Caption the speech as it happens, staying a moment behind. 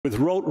with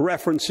rote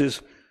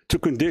references to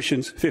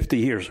conditions 50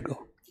 years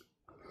ago.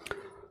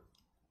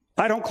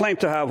 I don't claim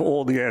to have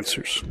all the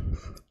answers,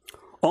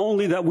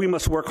 only that we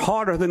must work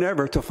harder than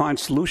ever to find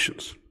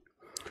solutions,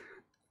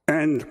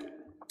 and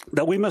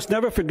that we must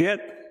never forget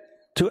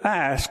to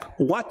ask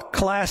what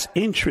class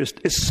interest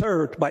is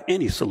served by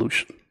any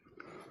solution.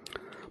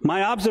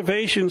 My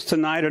observations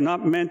tonight are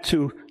not meant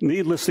to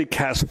needlessly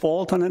cast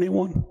fault on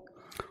anyone,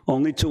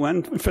 only to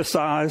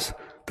emphasize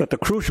that the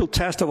crucial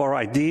test of our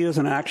ideas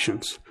and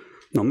actions,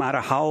 no matter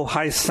how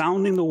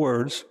high-sounding the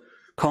words,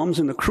 comes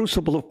in the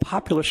crucible of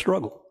popular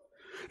struggle,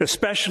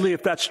 especially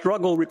if that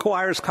struggle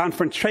requires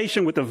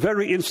confrontation with the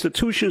very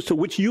institutions to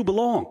which you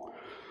belong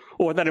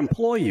or that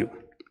employ you.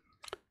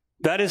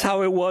 That is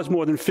how it was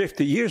more than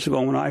 50 years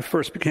ago when I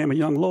first became a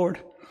young lord.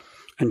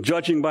 And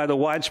judging by the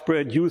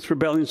widespread youth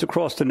rebellions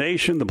across the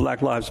nation, the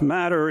Black Lives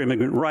Matter,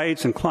 immigrant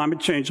rights, and climate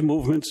change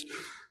movements,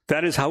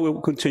 that is how it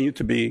will continue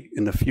to be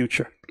in the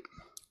future.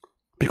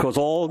 Because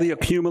all the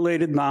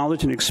accumulated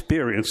knowledge and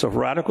experience of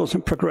radicals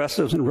and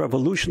progressives and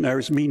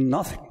revolutionaries mean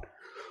nothing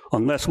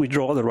unless we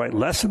draw the right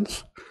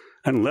lessons,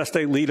 unless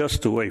they lead us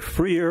to a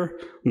freer,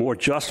 more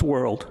just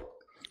world,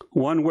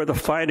 one where the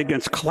fight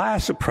against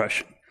class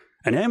oppression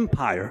and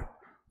empire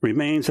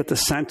remains at the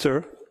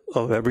center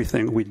of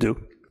everything we do.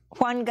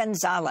 Juan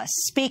Gonzalez,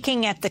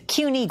 speaking at the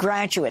CUNY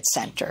Graduate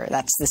Center,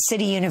 that's the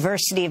City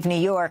University of New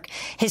York,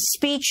 his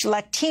speech,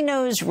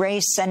 Latinos,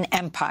 Race, and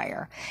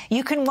Empire.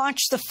 You can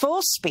watch the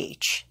full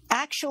speech,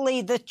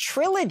 actually the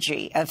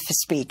trilogy of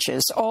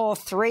speeches, all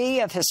three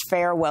of his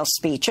farewell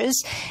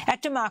speeches,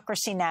 at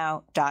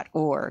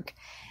democracynow.org.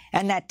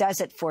 And that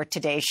does it for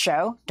today's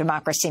show.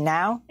 Democracy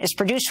Now! Is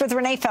produced with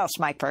Renee Phelps,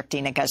 Mike Burke,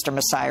 Dina Gesder,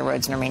 Messiah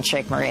Rhodes, Nermeen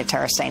Sheikh, Maria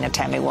Tarasena,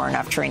 Tammy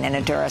Warnoff, Tarina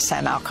Nadura,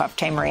 Sam Alcoff,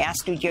 Tamery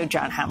Astudio,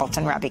 John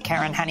Hamilton, Robbie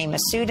Karen, Hani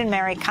Massoud, and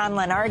Mary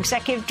Conlon. Our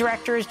executive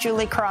director is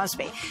Julie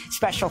Crosby.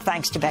 Special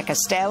thanks to Becca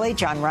Staley,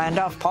 John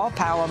Randolph, Paul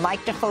Powell,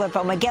 Mike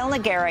DeFilippo, Miguel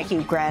Noguera,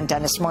 Hugh Grant,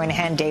 Dennis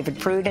Moynihan,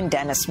 David Prude, and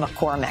Dennis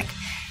McCormick.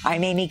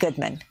 I'm Amy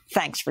Goodman.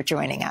 Thanks for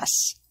joining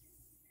us.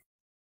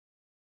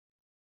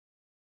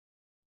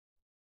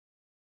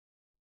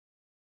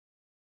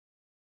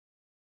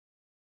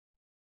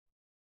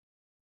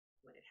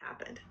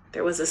 Happened.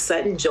 There was a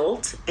sudden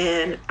jolt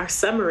and our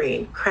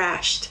submarine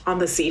crashed on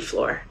the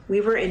seafloor.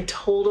 We were in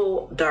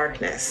total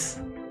darkness.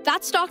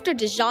 That's Dr.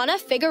 Dejana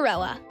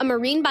Figueroa, a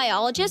marine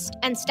biologist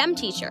and STEM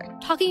teacher,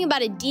 talking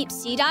about a deep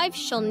sea dive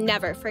she'll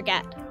never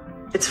forget.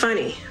 It's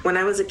funny, when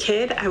I was a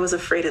kid, I was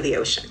afraid of the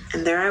ocean,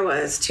 and there I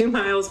was, 2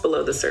 miles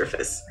below the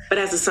surface. But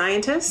as a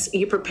scientist,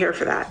 you prepare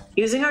for that.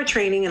 Using our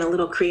training and a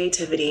little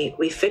creativity,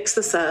 we fixed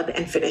the sub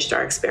and finished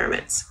our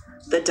experiments.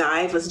 The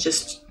dive was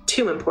just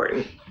too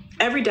important.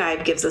 Every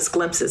dive gives us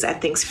glimpses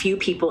at things few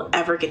people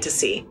ever get to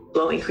see.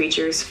 Glowing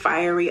creatures,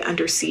 fiery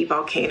undersea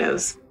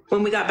volcanoes.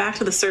 When we got back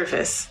to the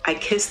surface, I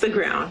kissed the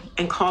ground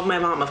and called my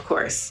mom, of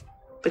course.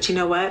 But you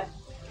know what?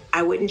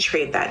 I wouldn't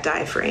trade that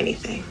dive for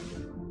anything.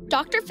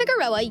 Dr.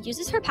 Figueroa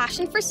uses her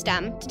passion for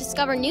STEM to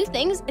discover new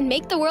things and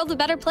make the world a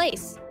better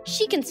place.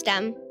 She can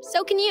STEM,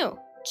 so can you.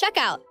 Check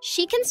out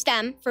She Can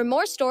STEM for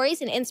more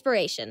stories and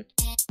inspiration.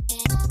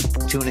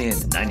 Tune in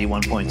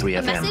 91.3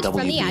 FM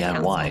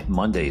WBNY,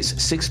 Mondays,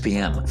 6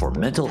 p.m. for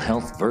Mental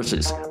Health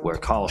Versus, where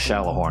Carl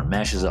Shalahorn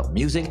mashes up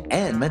music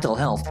and mental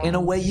health in a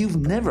way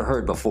you've never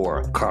heard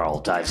before. Carl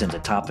dives into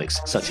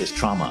topics such as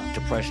trauma,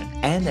 depression,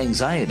 and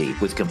anxiety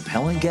with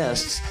compelling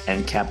guests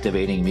and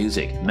captivating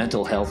music.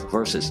 Mental Health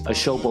Versus, a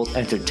show both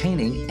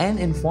entertaining and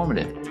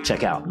informative.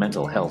 Check out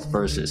Mental Health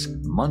Versus,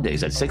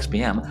 Mondays at 6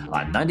 p.m.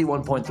 on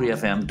 91.3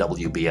 FM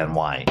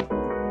WBNY.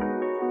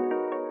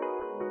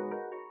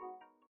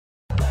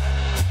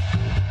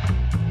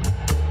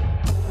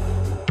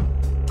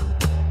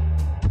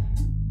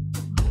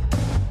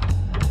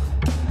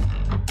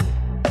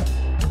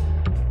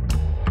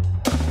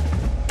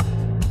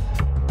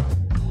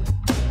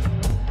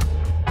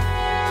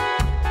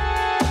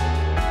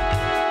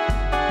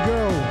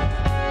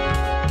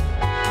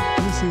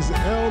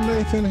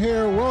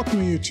 Here,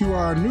 welcoming you to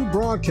our new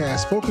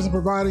broadcast focused on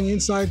providing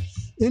insight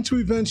into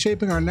events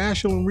shaping our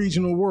national and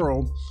regional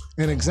world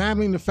and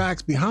examining the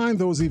facts behind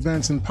those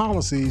events and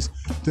policies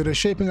that are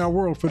shaping our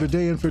world for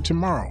today and for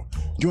tomorrow.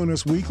 Join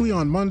us weekly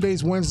on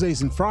Mondays,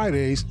 Wednesdays, and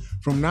Fridays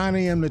from 9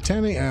 a.m. to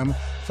 10 a.m.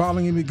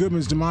 following Amy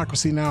Goodman's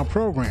Democracy Now!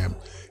 Program.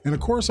 And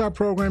of course, our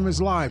program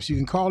is live, so you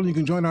can call and you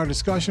can join our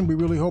discussion. We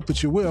really hope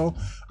that you will.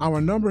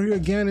 Our number here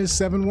again is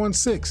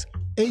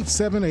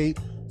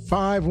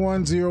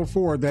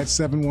 716-878-5104. That's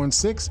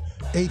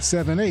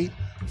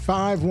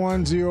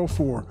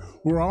 716-878-5104.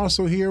 We're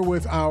also here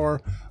with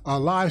our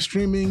live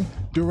streaming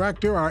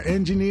director, our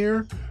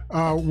engineer,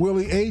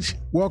 Willie H.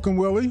 Welcome,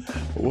 Willie.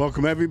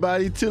 Welcome,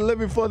 everybody, to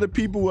Living for the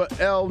People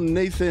with L.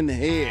 Nathan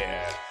here.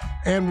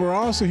 And we're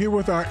also here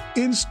with our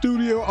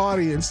in-studio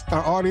audience,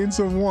 our audience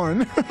of one,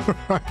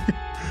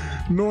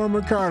 Norm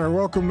McCarter.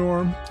 Welcome,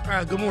 Norm.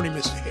 Good morning,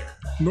 Mr. Hare.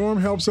 Norm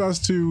helps us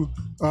to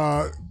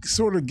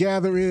sort of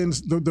gather in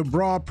the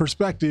broad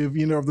perspective,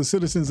 of the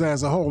citizens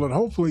as a whole. And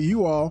hopefully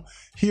you all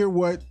hear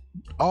what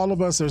all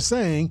of us are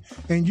saying,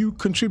 and you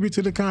contribute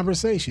to the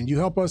conversation. You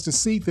help us to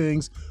see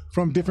things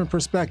from different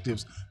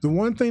perspectives. The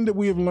one thing that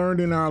we have learned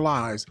in our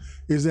lives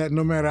is that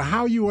no matter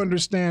how you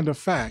understand a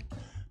fact,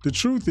 the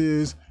truth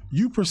is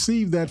you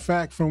perceive that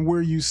fact from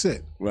where you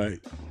sit. Right.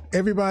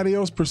 Everybody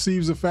else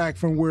perceives a fact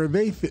from where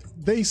they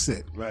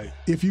sit. Right.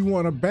 If you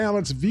want a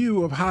balanced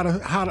view of how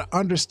to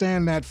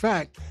understand that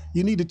fact,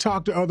 you need to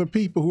talk to other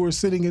people who are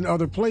sitting in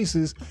other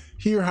places,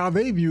 hear how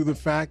they view the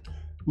fact,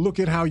 look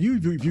at how you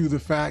view the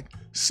fact,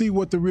 see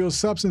what the real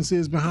substance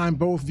is behind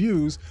both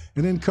views,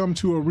 and then come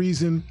to a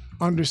reasoned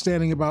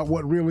understanding about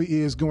what really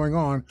is going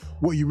on,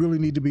 what you really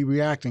need to be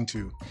reacting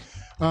to.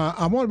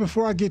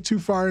 Before I get too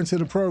far into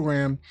the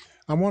program,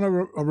 I want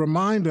to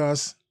remind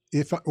us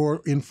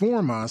or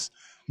inform us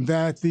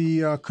that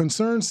the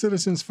Concerned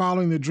Citizens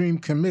Following the Dream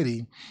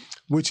Committee,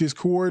 which is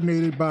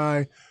coordinated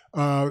by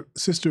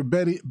Sister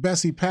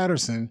Bessie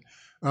Patterson,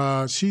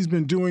 she's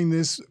been doing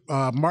this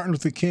Martin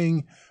Luther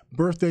King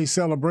birthday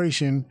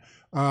celebration.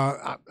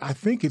 I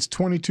think it's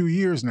 22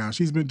 years now.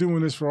 She's been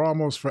doing this for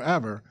almost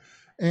forever.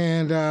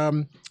 And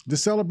the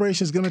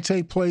celebration is going to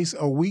take place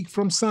a week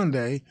from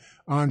Sunday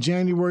on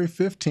January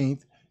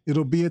 15th.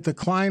 It'll be at the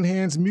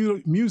Kleinhans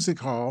Music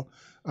Hall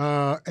you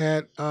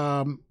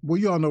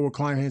all know where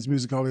Kleinhans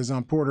Music Hall is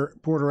on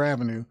Porter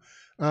Avenue.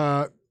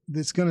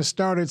 It's going to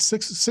start at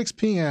 6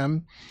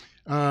 p.m.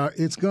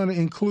 It's going to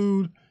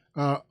include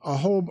a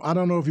whole, I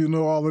don't know if you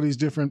know all of these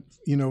different,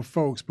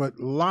 folks, but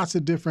lots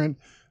of different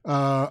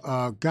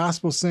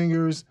gospel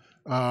singers,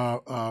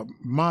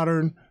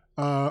 modern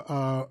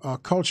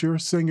culture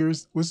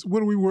singers. What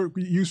do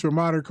we use for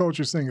modern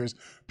culture singers?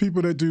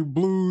 People that do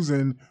blues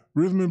and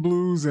rhythm and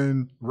blues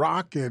and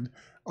rock and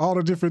all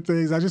the different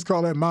things. I just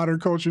call that modern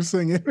culture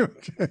singing.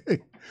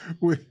 Okay,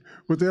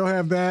 but they'll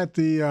have that.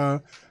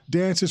 The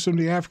dancers from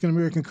the African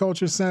American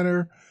Culture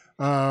Center,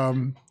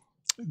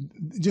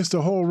 just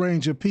a whole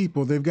range of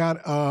people. They've got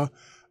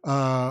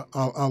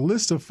a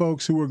list of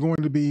folks who are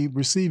going to be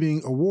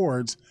receiving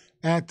awards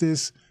at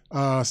this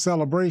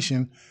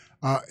celebration,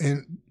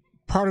 and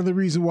part of the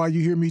reason why you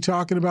hear me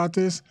talking about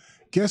this,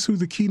 guess who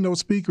the keynote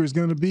speaker is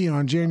going to be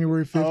on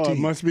January 15th? Oh, it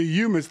must be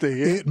you, Mr.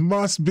 Hitt. It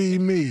must be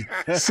me.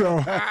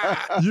 So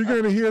you're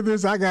going to hear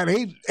this. I got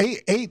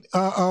eight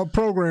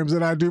programs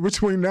that I do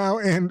between now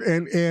and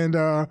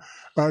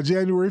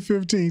January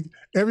 15th.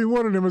 Every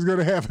one of them is going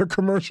to have a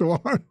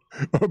commercial on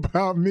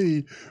about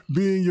me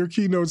being your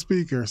keynote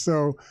speaker.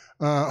 So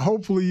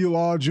hopefully you'll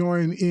all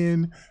join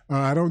in.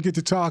 I don't get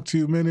to talk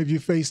to many of you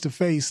face to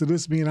face, so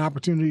this will be an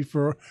opportunity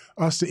for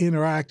us to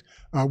interact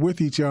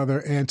with each other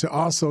and to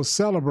also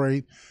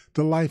celebrate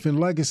the life and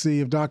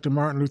legacy of Dr.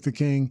 Martin Luther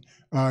King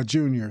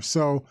Jr.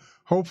 So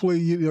hopefully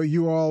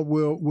you all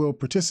will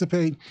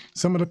participate.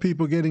 Some of the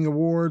people getting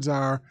awards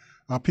are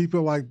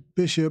people like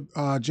Bishop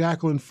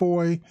Jacqueline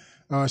Foy.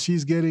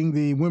 She's getting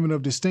the Women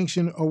of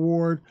Distinction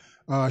Award.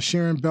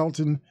 Sharon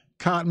Belton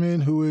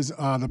Cotman, who is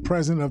the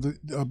president of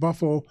the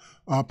Buffalo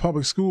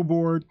Public School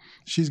Board,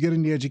 she's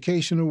getting the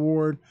Education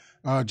Award.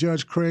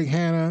 Judge Craig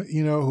Hanna,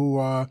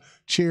 who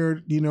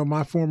chaired,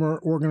 my former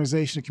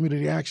organization,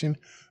 Community Action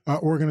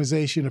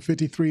Organization, a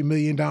 $53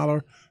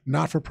 million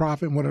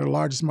not-for-profit, one of the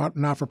largest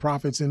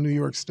not-for-profits in New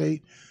York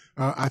State.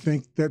 I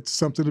think that's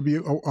something to be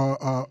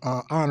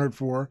honored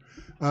for.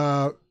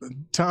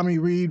 Tommy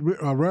Reed,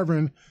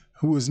 Reverend,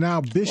 who is now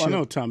Bishop. I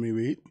know Tommy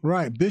Reed.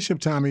 Right, Bishop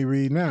Tommy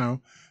Reed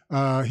now.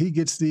 He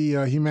gets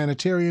the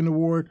Humanitarian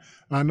Award.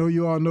 I know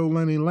you all know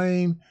Lenny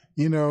Lane,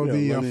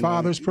 the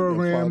Fathers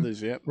Program.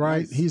 Fathers, yep.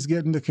 Right, Nice. He's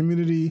getting the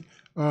Community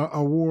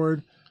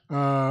Award.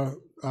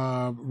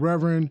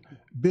 Reverend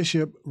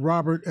Bishop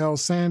Robert L.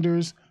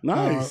 Sanders,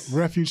 Nice.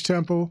 Refuge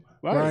Temple,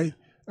 right?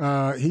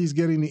 He's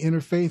getting the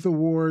Interfaith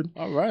Award.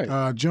 All right.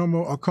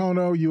 Jomo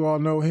Okono, you all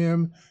know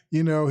him.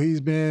 He's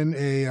been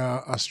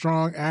a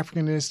strong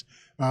Africanist,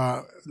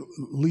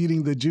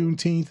 leading the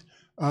Juneteenth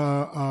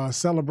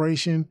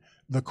celebration,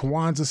 the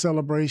Kwanzaa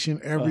celebration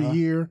every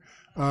year.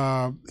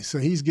 So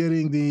he's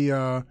getting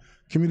the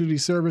Community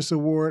Service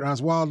Award,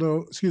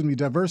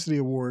 Diversity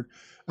Award.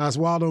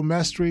 Oswaldo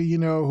Mestre,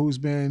 who's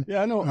been...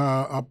 Yeah, I know.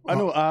 I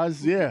know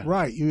Oz, yeah.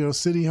 Right,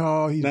 City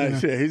Hall. He's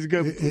a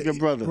good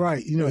brother.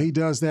 Right, he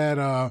does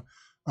that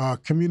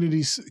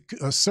community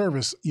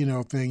service,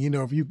 thing.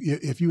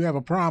 If you have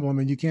a problem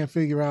and you can't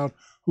figure out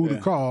who to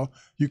call,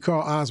 you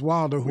call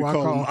Oswaldo, who I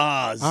call him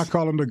Oz. I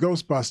call him the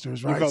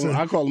Ghostbusters, right?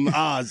 I call him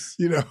Oz.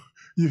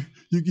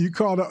 You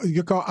call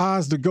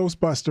Oz the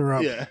Ghostbuster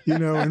up,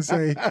 and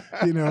say,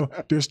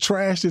 there's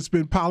trash that's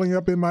been piling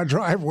up in my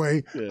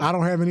driveway. Yeah. I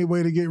don't have any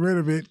way to get rid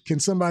of it. Can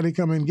somebody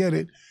come and get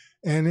it?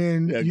 And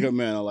then good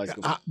man, I like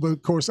him. But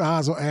of course,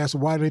 Oz will ask,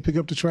 why do they pick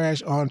up the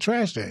trash on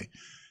trash day?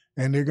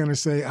 And they're going to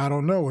say, I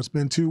don't know. It's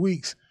been 2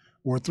 weeks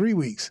or 3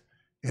 weeks.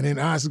 And then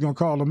Oz is going to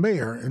call the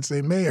mayor and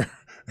say, Mayor,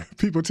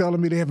 people telling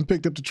me they haven't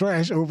picked up the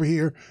trash over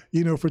here,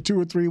 for 2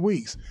 or 3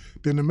 weeks.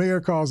 Then the mayor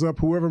calls up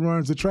whoever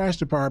runs the trash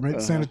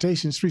department,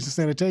 sanitation, streets and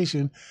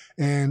sanitation,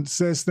 and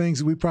says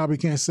things we probably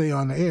can't say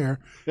on the air.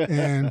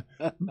 And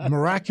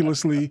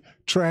miraculously,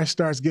 trash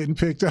starts getting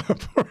picked up.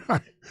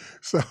 Right?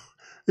 So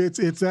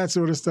It's that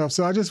sort of stuff.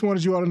 So I just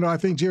wanted you all to know, I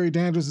think Jerry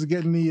Daniels is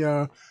getting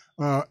the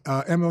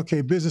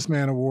MLK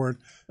Businessman Award.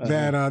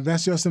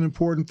 That's just an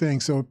important thing.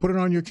 So put it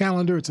on your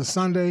calendar. It's a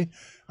Sunday.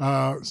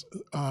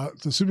 The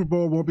Super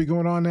Bowl won't be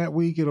going on that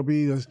week. It'll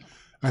be,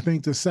 I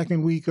think, the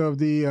second week of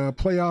the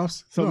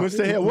playoffs. So,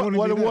 Mr. Hare,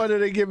 what award are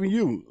they giving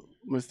you,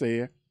 Mr.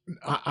 Hare?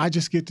 I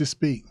just get to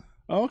speak.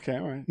 Okay,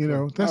 all right. You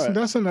know,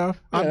 that's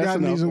enough. Yeah, I've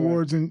gotten these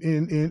awards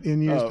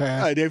in years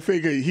past. Right, they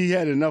figure he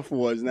had enough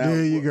awards now.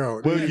 There you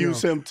go. We'll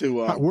use him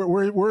to.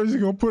 Where is he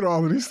going to put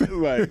all of these things?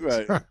 Right.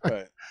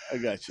 I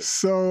got you.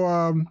 So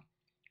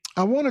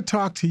I want to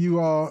talk to you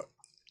all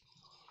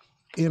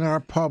in our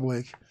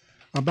public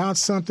about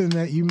something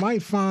that you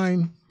might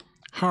find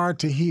hard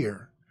to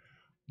hear,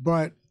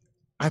 but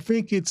I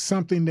think it's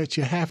something that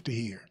you have to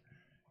hear.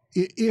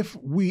 If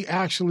we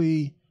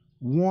actually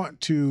want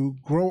to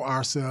grow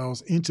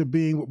ourselves into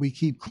being what we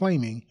keep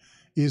claiming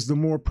is the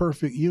more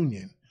perfect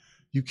union.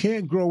 You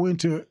can't grow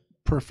into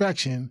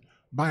perfection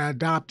by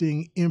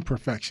adopting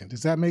imperfection.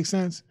 Does that make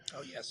sense?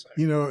 Oh, yes, sir.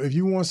 You know, if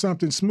you want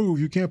something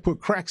smooth, you can't put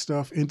crack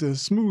stuff into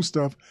smooth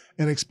stuff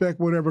and expect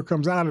whatever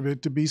comes out of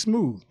it to be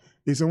smooth.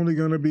 It's only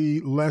going to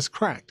be less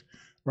cracked,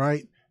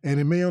 right? And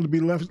it may only be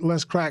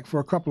less cracked for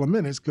a couple of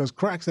minutes because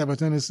cracks have a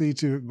tendency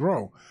to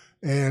grow.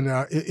 And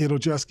it'll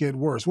just get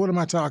worse. What am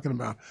I talking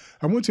about?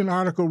 I went to an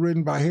article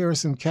written by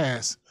Harrison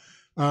Cass.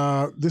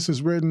 This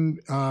is written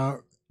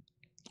for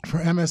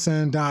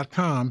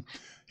MSN.com.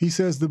 He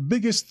says the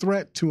biggest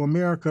threat to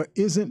America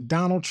isn't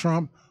Donald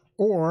Trump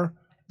or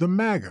the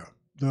MAGA,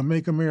 the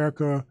Make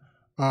America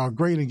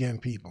Great Again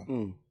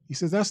people. He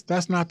says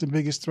that's not the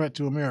biggest threat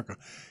to America.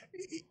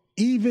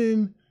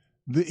 Even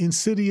the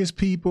insidious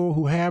people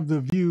who have the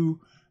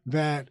view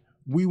that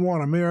we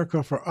want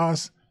America for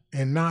us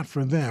and not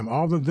for them.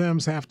 All the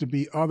thems have to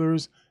be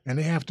others, and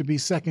they have to be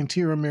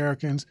second-tier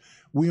Americans.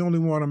 We only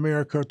want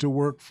America to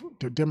work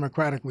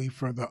democratically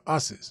for the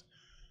us's.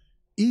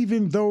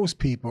 Even those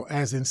people,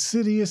 as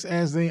insidious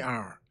as they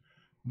are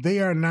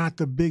not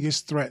the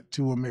biggest threat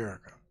to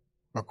America,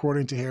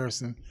 according to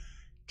Harrison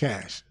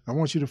Cash. I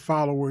want you to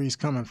follow where he's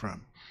coming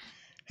from.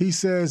 He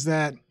says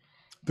that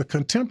the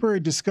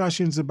contemporary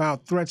discussions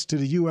about threats to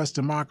the U.S.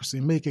 democracy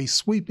make a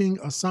sweeping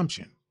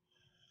assumption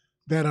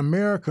that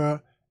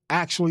America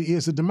actually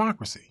is a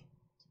democracy.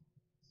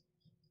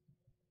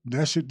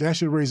 That should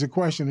raise a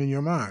question in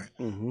your mind.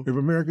 Mm-hmm. If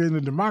America isn't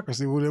a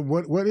democracy, well, then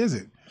what is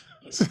it?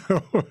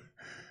 So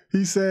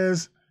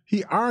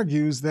he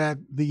argues that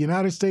the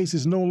United States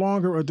is no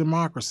longer a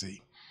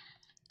democracy.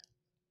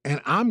 And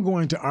I'm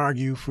going to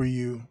argue for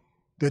you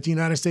that the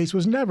United States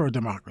was never a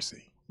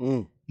democracy.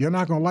 You're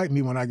not going to like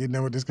me when I get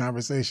done with this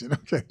conversation,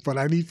 okay? But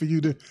I need for you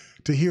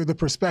to hear the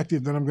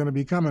perspective that I'm going to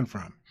be coming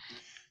from.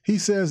 He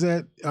says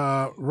that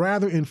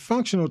rather in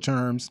functional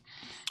terms,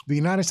 the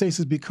United States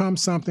has become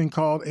something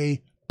called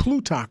a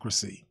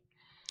plutocracy,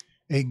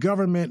 a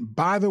government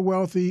by the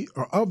wealthy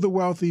or of the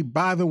wealthy,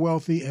 by the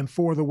wealthy, and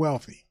for the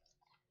wealthy.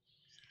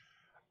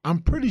 I'm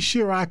pretty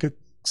sure I could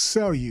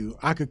sell you,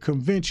 I could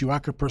convince you, I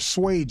could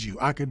persuade you,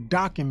 I could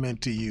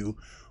document to you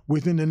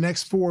within the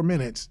next 4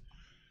 minutes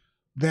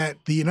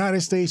that the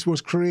United States was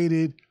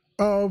created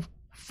of,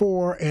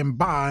 for, and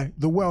by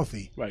the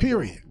wealthy, right,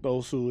 period.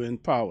 Those who are in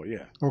power,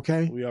 yeah.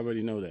 Okay? We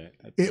already know that.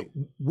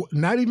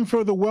 Not even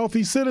for the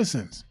wealthy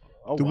citizens.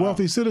 The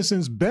wealthy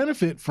citizens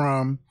benefit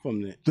from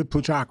the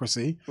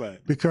plutocracy, right,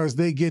 because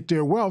they get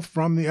their wealth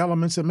from the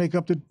elements that make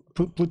up the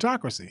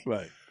plutocracy.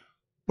 Right.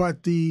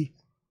 But the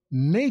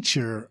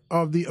nature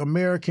of the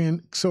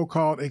American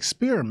so-called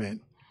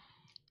experiment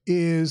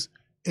is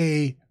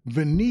a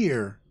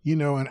veneer,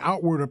 an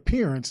outward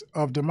appearance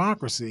of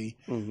democracy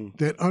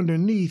that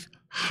underneath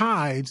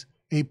hides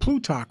a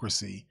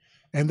plutocracy,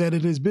 and that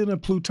it has been a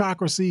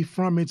plutocracy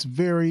from its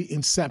very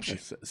inception.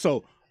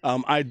 So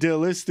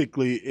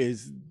idealistically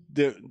is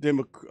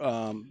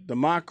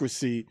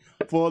democracy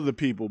for the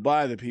people,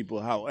 by the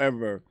people.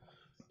 However,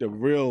 the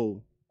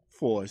real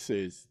force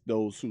is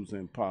those who's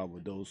in power,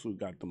 those who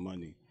got the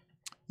money.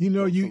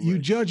 You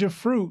judge a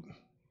fruit,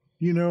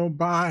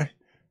 by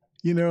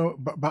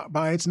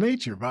its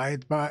nature, by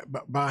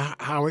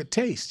how it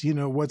tastes,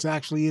 what's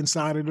actually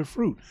inside of the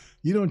fruit.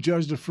 You don't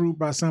judge the fruit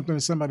by something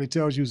that somebody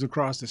tells you is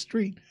across the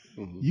street.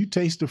 Mm-hmm. You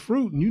taste the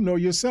fruit and you know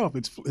yourself.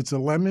 It's a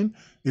lemon,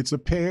 it's a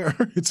pear,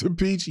 it's a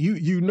peach.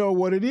 You know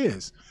what it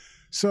is.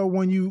 So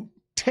when you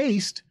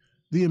taste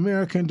the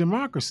American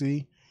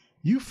democracy,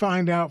 you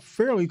find out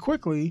fairly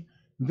quickly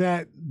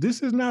that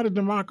this is not a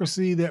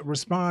democracy that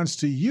responds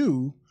to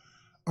you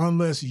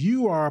unless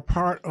you are a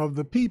part of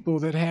the people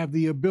that have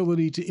the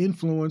ability to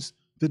influence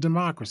the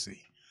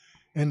democracy.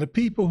 And the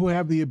people who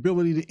have the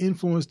ability to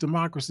influence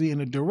democracy in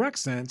a direct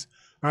sense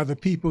are the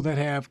people that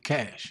have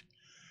cash.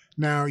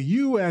 Now,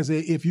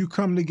 if you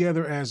come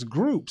together as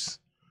groups,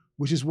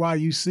 which is why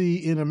you see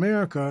in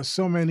America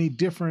so many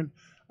different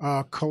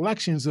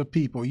collections of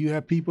people. You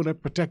have people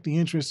that protect the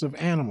interests of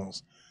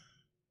animals.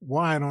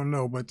 Why, I don't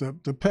know, but the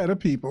PETA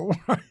people,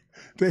 right?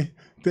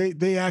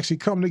 They actually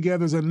come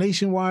together as a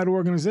nationwide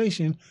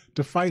organization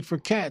to fight for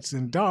cats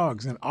and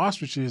dogs and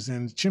ostriches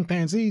and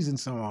chimpanzees and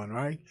so on,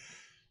 right?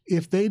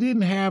 if they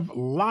didn't have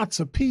lots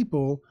of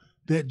people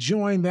that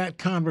join that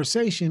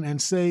conversation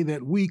and say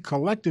that we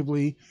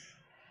collectively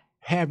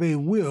have a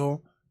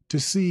will to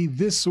see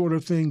this sort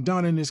of thing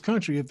done in this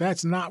country, if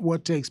that's not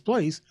what takes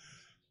place,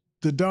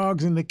 the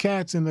dogs and the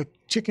cats and the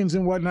chickens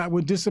and whatnot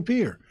would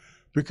disappear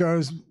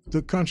because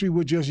the country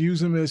would just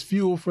use them as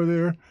fuel for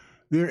their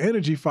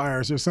energy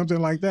fires or something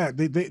like that.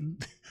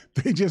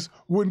 They just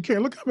wouldn't care.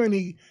 Look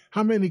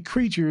how many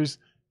creatures,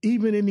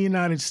 even in the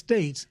United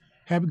States,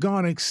 have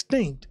gone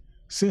extinct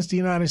since the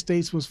United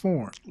States was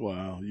formed.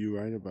 Wow,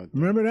 you're right about that.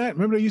 Remember that?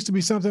 Remember there used to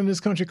be something in this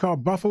country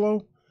called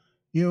buffalo?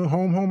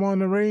 Home on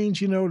the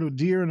range, the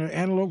deer and the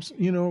antelopes,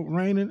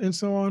 raining and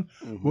so on.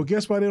 Mm-hmm. Well,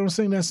 guess why they don't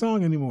sing that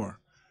song anymore?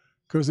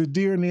 Because the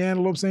deer and the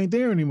antelopes ain't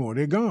there anymore.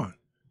 They're gone,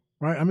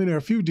 right? I mean, there are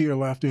a few deer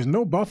left. There's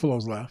no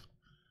buffaloes left,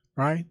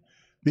 right?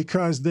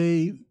 Because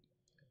they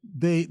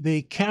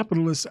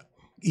capitalist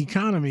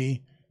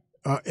economy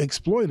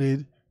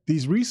exploited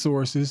these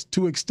resources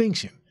to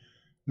extinction.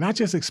 Not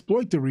just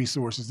exploit the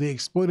resources, they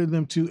exploited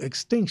them to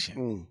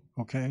extinction,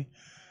 okay?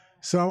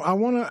 So I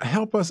want to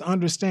help us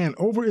understand,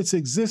 over its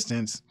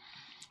existence,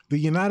 the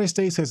United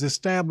States has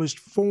established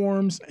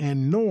forms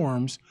and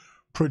norms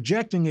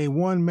projecting a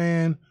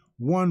one-man,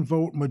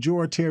 one-vote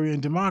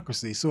majoritarian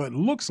democracy. So it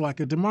looks like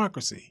a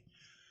democracy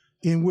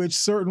in which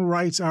certain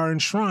rights are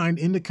enshrined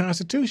in the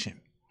Constitution,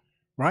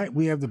 right?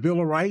 We have the Bill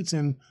of Rights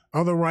and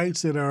other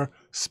rights that are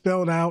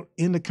spelled out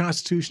in the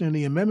Constitution and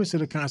the amendments to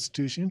the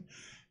Constitution,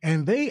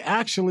 and they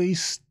actually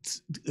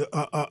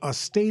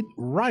state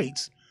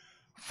rights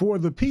for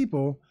the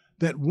people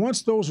that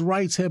once those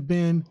rights have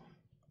been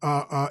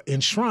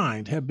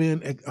enshrined, have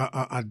been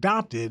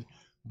adopted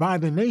by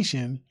the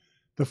nation,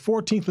 the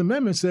 14th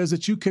Amendment says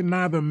that you can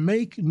neither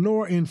make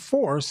nor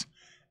enforce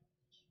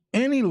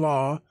any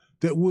law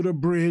that would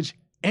abridge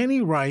any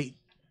right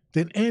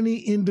that any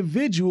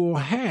individual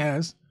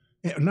has,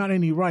 not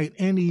any right,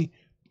 any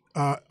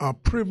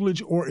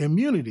privilege or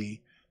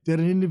immunity that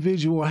an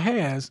individual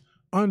has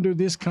under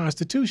this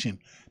Constitution.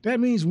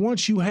 That means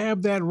once you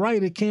have that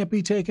right, it can't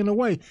be taken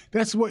away.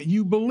 That's what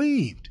you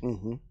believed.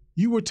 Mm-hmm.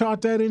 You were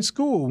taught that in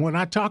school. When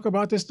I talk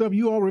about this stuff,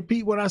 you all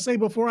repeat what I say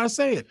before I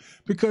say it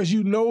because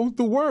you know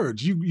the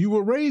words. You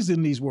were raised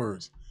in these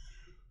words.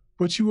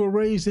 But you were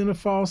raised in a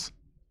false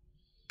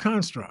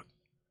construct.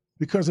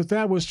 Because if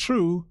that was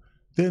true,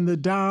 then the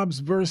Dobbs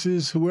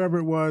versus whoever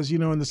it was,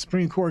 in the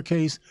Supreme Court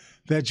case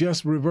that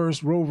just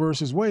reversed Roe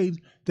versus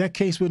Wade, that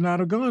case would not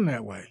have gone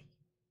that way.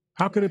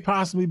 How could it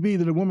possibly be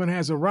that a woman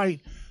has a right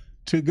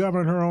to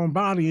govern her own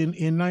body in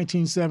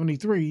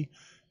 1973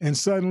 and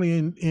suddenly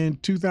in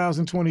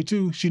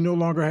 2022, she no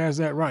longer has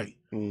that right?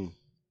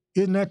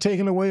 Isn't that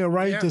taking away a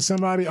right that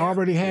somebody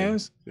already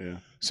has? Yeah.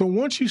 So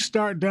once you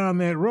start down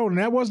that road, and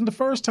that wasn't the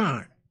first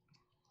time,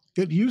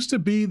 it used to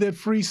be that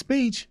free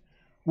speech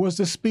was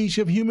the speech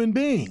of human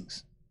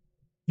beings.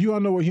 You all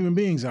know what human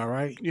beings are,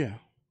 right? Yeah.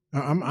 We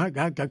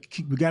got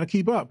to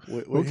keep up.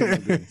 We're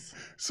okay.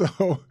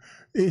 So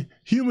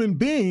human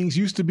beings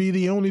used to be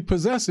the only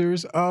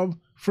possessors of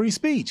free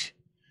speech.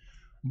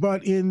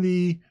 But in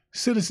the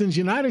Citizens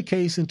United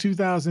case in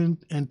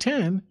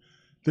 2010,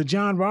 the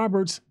John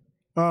Roberts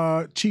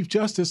Chief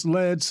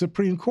Justice-led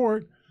Supreme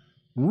Court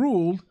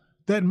ruled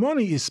that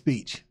money is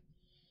speech.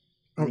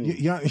 Let me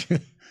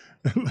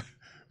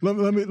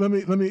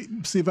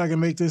see if I can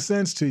make this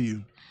sense to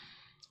you.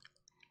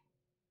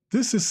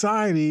 This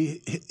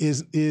society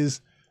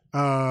is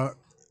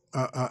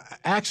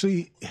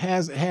actually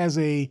has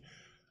a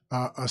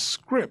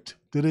script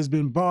that has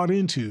been bought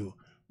into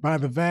by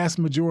the vast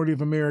majority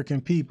of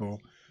American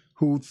people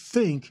who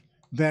think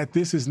that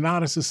this is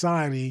not a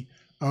society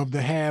of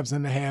the haves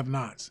and the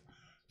have-nots.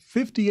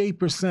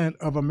 58%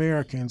 of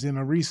Americans in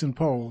a recent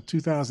poll,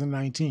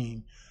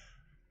 2019,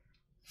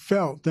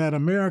 felt that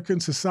American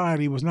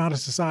society was not a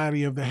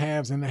society of the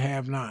haves and the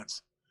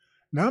have-nots.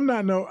 Now,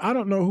 I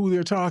don't know who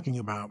they're talking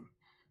about.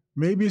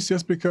 Maybe it's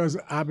just because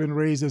I've been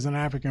raised as an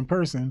African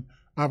person.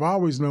 I've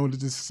always known that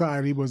the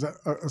society was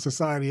a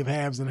society of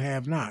haves and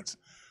have-nots.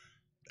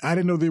 I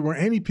didn't know there were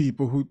any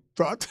people who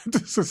thought that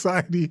the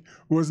society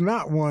was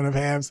not one of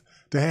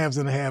the haves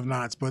and the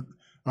have-nots. But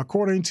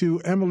according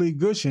to Emily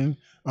Gushkin,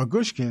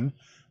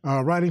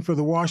 writing for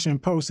the Washington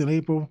Post in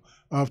April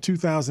of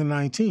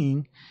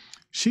 2019,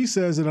 she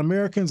says that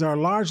Americans are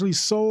largely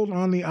sold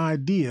on the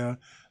idea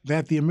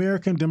that the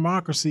American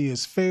democracy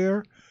is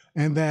fair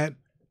and that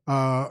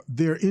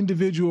their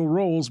individual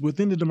roles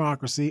within the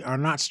democracy are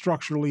not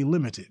structurally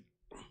limited.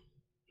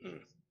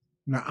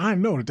 Now, I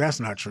know that that's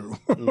not true,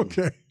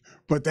 okay?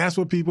 But that's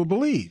what people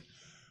believe.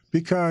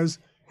 Because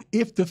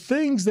if the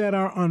things that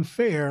are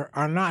unfair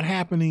are not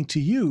happening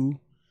to you,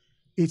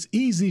 it's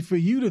easy for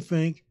you to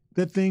think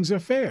that things are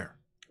fair.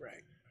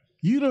 Right.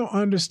 You don't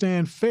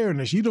understand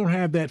fairness. You don't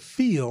have that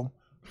feel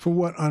for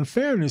what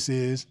unfairness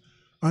is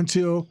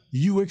until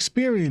you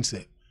experience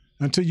it,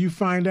 until you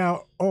find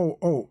out,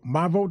 oh,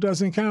 my vote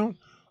doesn't count.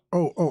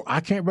 Oh, I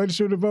can't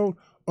register to vote.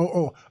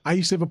 Oh, I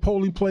used to have a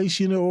polling place,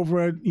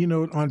 over at,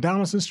 on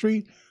Donaldson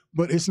Street,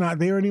 but it's not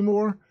there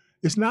anymore.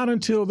 It's not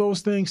until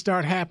those things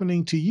start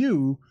happening to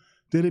you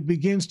that it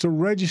begins to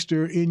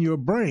register in your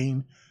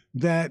brain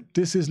that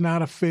this is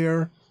not a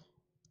fair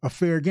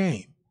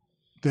game,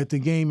 that the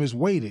game is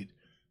weighted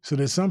so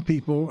that some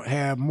people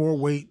have more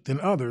weight than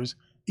others,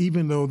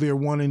 even though they're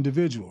one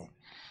individual.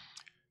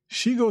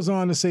 She goes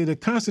on to say the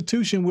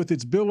Constitution with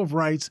its Bill of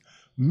Rights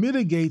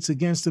mitigates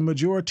against the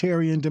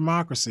majoritarian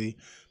democracy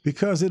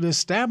because it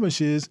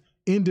establishes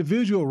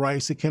individual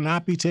rights that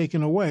cannot be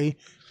taken away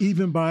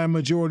even by a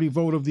majority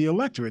vote of the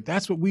electorate.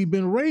 That's what we've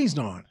been raised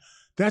on.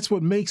 That's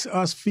what makes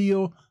us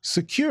feel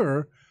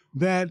secure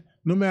that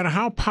no matter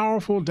how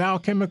powerful Dow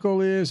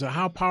Chemical is or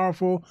how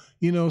powerful,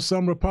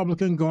 some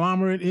Republican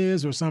conglomerate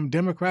is or some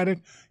Democratic,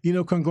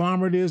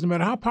 conglomerate is, no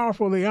matter how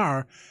powerful they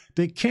are,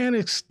 they can't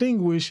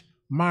extinguish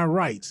my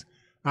rights.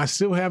 I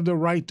still have the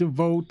right to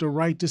vote, the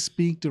right to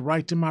speak, the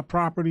right to my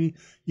property,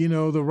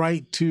 the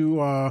right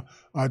to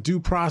due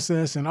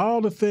process and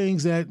all the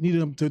things that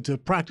to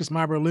practice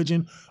my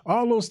religion.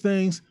 All those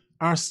things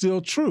are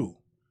still true.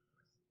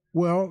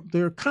 Well,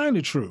 they're kind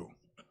of true.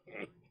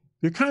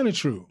 They're kind of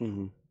true.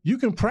 Mm-hmm. You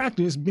can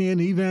practice being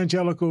an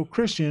evangelical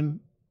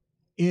Christian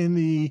in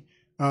the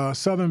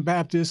Southern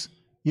Baptist,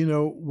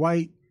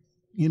 white,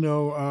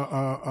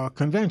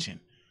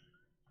 convention.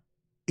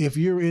 If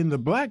you're in the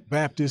Black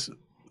Baptist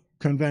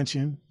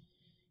convention,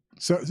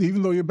 so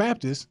even though you're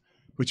Baptist,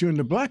 but you're in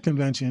the Black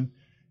convention,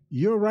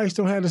 your rights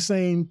don't have the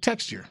same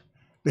texture.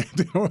 They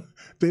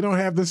don't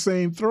have the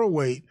same throw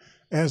weight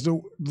as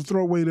the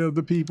throw weight of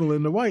the people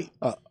in the white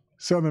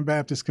Southern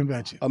Baptist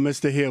Convention.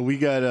 Mr. Hill, we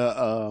got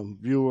a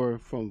viewer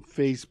from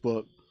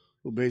Facebook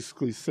who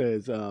basically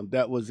says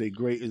that was a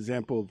great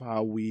example of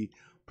how we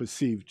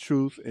perceive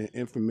truth and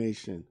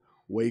information.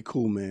 Way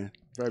cool, man.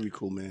 Very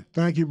cool, man.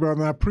 Thank you,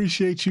 brother. I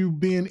appreciate you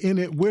being in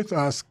it with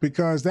us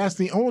because that's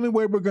the only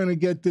way we're going to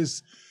get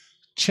this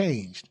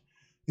changed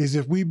is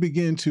if we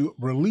begin to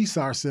release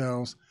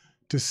ourselves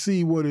to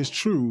see what is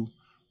true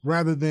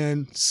rather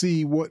than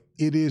see what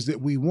it is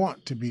that we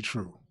want to be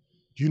true.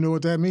 Do you know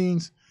what that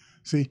means?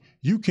 See,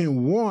 you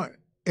can want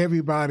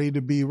everybody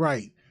to be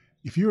right.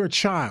 If you're a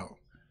child,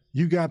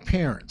 you got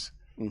parents.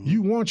 Mm-hmm.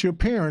 You want your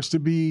parents to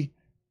be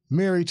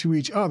married to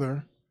each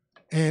other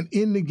and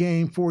in the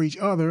game for each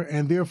other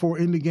and therefore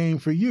in the game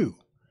for you.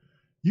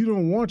 You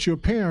don't want your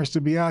parents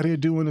to be out here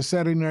doing the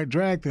Saturday Night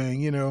Drag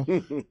thing,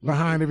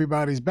 behind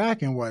everybody's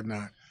back and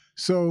whatnot.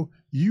 So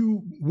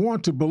you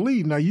want to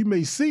believe. Now, you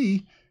may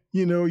see,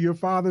 your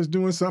father's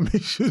doing something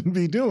he shouldn't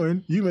be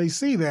doing. You may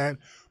see that,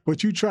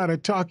 but you try to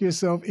talk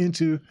yourself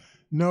into,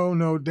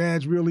 no,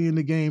 Dad's really in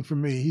the game for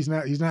me. He's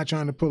not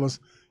trying to pull us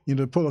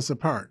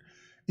apart.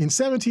 In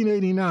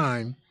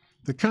 1789,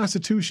 the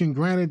Constitution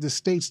granted the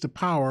states the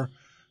power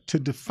to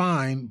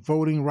define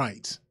voting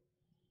rights.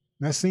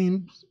 That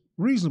seems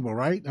reasonable,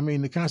 right? I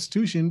mean, the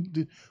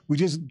Constitution, we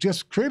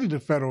just created the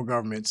federal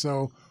government.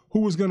 So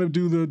who was going to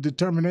do the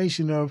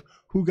determination of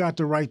who got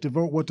the right to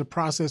vote, what the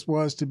process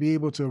was to be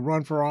able to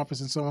run for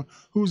office and so on?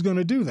 Who's going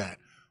to do that?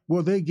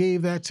 Well, they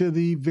gave that to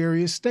the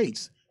various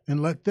states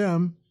and let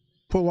them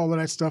pull all of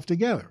that stuff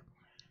together.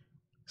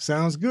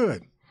 Sounds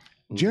good.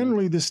 Mm-hmm.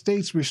 Generally, the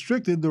states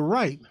restricted the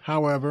right,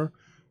 however,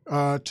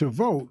 to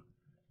vote.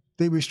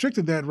 They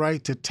restricted that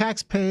right to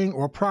tax-paying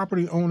or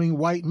property-owning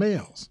white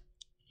males.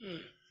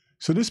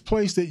 So this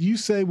place that you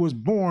say was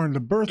born, the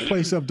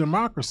birthplace of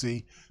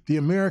democracy, the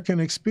American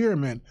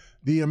experiment,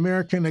 the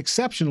American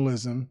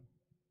exceptionalism,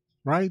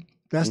 right?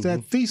 That's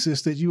that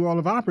thesis that you all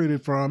have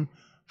operated from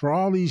for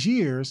all these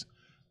years.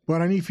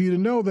 But I need for you to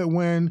know that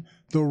when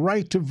the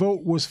right to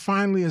vote was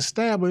finally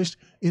established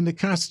in the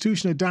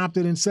Constitution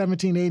adopted in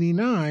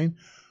 1789,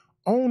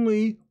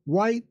 only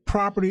white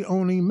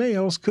property-owning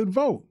males could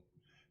vote.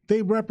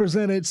 They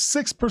represented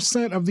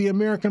 6% of the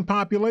American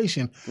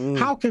population.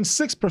 How can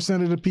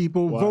 6% of the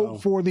people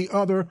vote for the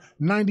other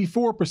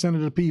 94%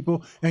 of the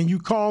people, and you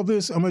call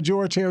this a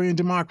majoritarian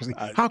democracy?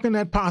 How can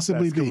that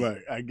possibly be?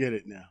 Correct. I get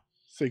it now.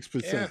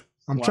 6%. Yeah.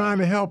 I'm trying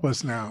to help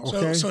us now,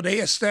 okay? So they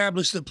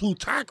established the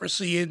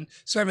plutocracy in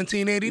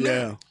 1789.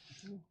 Yeah.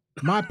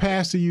 My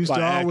pastor used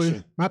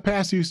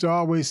to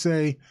always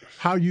say,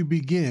 how you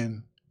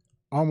begin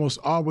almost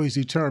always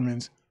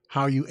determines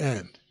how you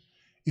end.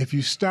 If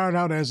you start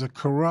out as a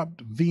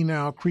corrupt,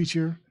 venal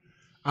creature,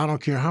 I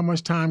don't care how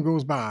much time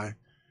goes by,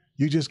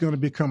 you're just going to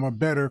become a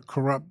better,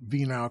 corrupt,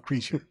 venal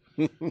creature.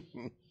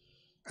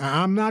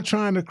 I'm not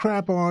trying to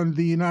crap on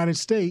the United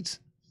States.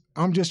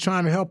 I'm just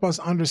trying to help us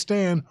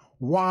understand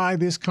why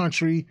this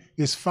country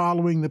is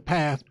following the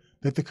path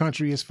that the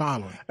country is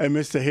following. Hey,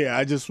 Mr. Hare,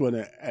 I just want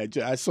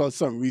to, I saw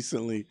something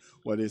recently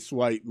where this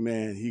white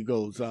man, he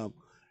goes,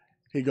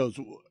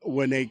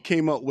 when they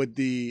came up with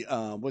the,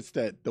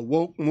 the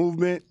woke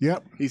movement.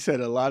 Yep. He said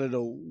a lot of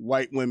the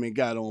white women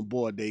got on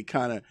board. They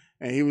kind of,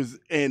 and he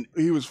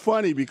was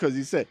funny because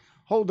he said,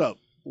 hold up,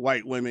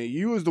 white women,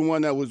 you was the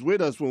one that was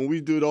with us when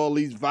we did all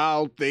these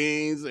vile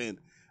things and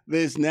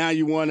this, now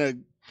you want to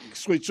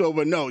switch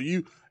over. No,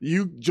 you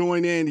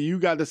join in, you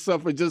got to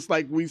suffer just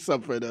like we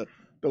suffer the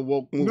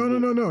woke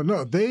movement.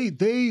 No.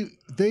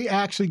 They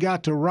actually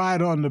got to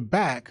ride on the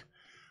back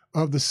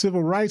of the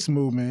civil rights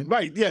movement.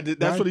 Right, yeah,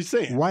 that's what he's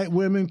saying. White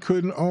women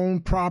couldn't own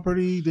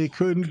property. They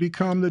couldn't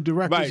become the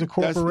directors of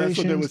corporations. That's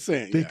what they were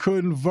saying. They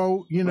couldn't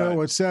vote,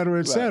 et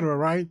cetera,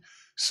 right?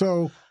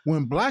 So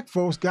when black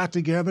folks got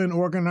together and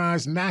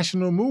organized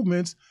national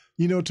movements,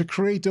 to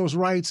create those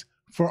rights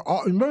for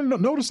all.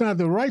 Notice now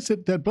the rights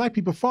that black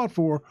people fought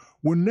for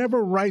were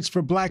never rights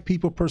for black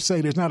people per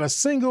se. There's not a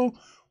single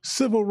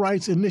civil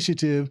rights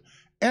initiative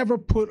ever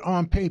put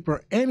on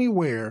paper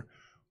anywhere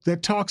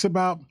that talks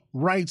about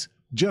rights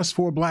just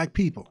for black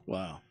people.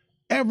 Wow.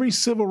 Every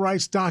civil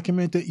rights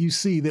document that you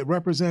see that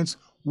represents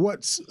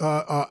what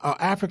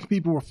African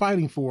people were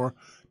fighting for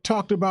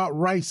talked about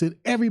rights that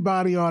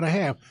everybody ought to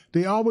have.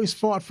 They always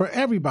fought for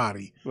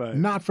everybody,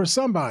 not for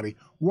somebody.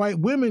 White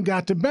women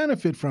got to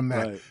benefit from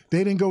that. Right.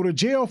 They didn't go to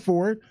jail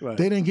for it. Right.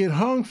 They didn't get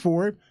hung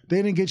for it. They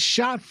didn't get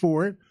shot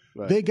for it.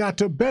 Right. They got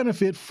to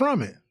benefit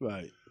from it.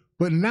 Right.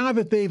 But now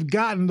that they've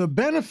gotten the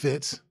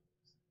benefits,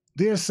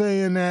 they're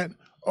saying that,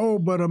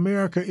 but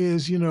America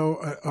is,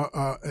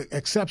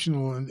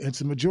 exceptional and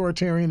it's a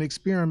majoritarian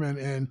experiment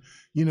and,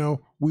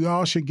 we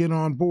all should get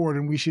on board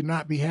and we should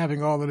not be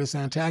having all of this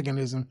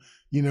antagonism,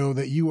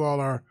 that you all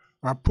are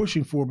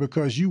pushing for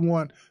because you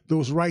want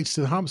those rights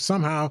to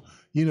somehow,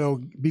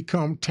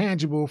 become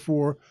tangible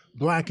for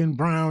black and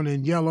brown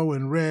and yellow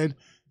and red,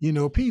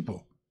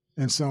 people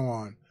and so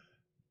on.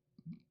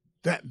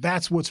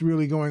 That's what's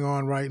really going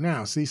on right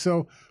now. See,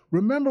 so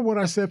remember what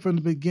I said from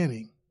the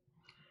beginning.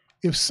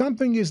 If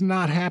something is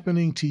not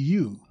happening to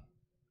you,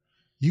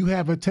 you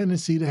have a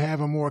tendency to have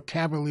a more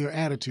cavalier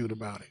attitude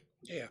about it.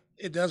 Yeah,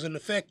 it doesn't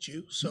affect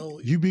you, so...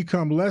 You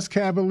become less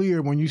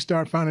cavalier when you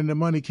start finding the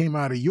money came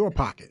out of your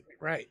pocket.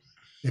 Right.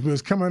 If it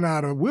was coming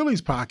out of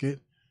Willie's pocket,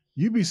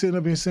 you'd be sitting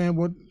up here saying,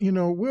 well,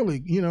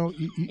 Willie,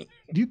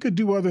 you could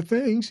do other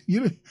things.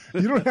 You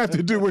don't have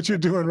to do what you're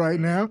doing right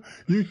now.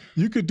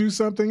 You could do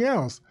something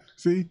else.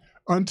 See,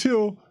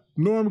 until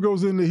Norm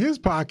goes into his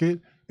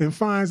pocket and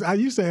finds, I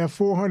used to have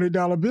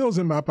 $400 bills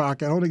in my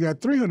pocket. I only got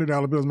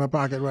 $300 bills in my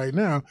pocket right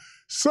now.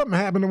 Something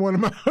happened to one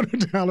of my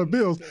 $100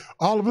 bills.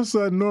 All of a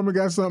sudden, Norman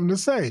got something to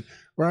say,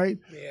 right?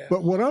 Yeah.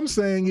 But what I'm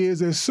saying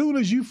is, as soon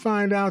as you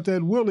find out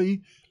that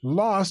Willie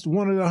lost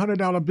one of the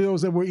 $100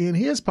 bills that were in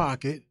his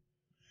pocket,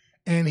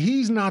 and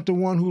he's not the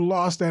one who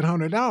lost that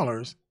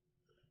 $100,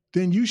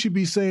 then you should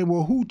be saying,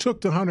 well, who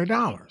took the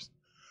 $100?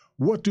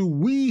 What do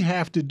we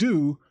have to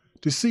do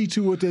to see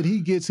to it that he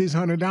gets his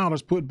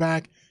 $100 put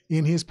back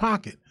in his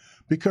pocket?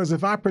 Because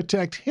if I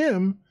protect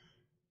him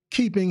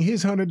keeping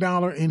his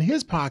 $100 in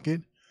his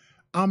pocket,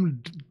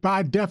 I'm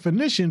by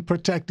definition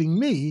protecting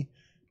me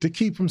to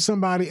keep from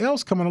somebody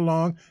else coming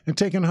along and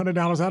taking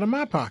 $100 out of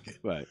my pocket.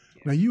 Right.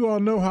 Now, you all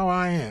know how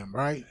I am,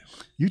 right?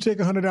 You take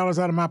 $100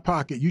 out of my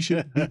pocket, you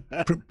should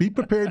be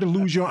prepared to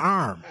lose your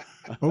arm.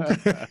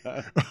 Okay,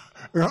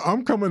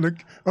 I'm coming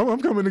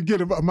to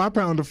get my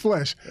pound of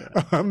flesh.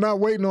 I'm not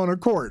waiting on a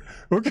court.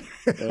 Okay,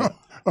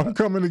 I'm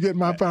coming to get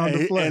my pound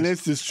of flesh. And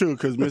this is true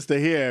because Mr.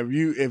 Hare,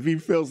 if he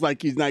feels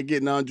like he's not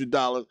getting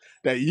 $100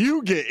 that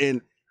you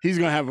getting, he's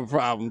gonna have a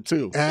problem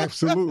too.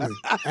 Absolutely,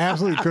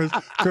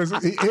 because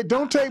it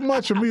don't take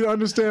much for me to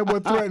understand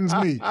what threatens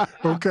me.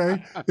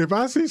 Okay, if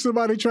I see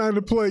somebody trying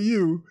to play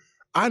you,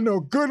 I know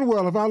good and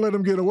well if I let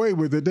them get away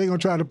with it, they're going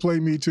to try to play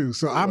me too.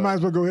 So I might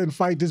as well go ahead and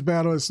fight this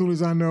battle as soon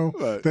as I know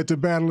that the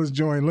battle is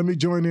joined. Let me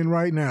join in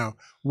right now.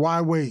 Why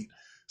wait?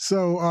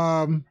 So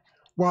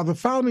while the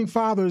Founding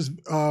Fathers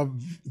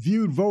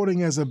viewed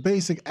voting as a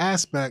basic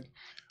aspect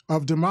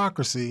of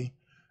democracy,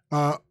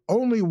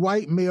 only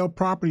white male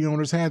property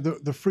owners had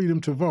the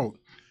freedom to vote.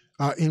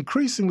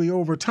 Increasingly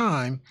over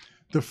time,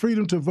 the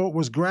freedom to vote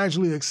was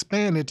gradually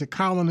expanded to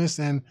colonists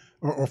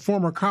or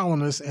former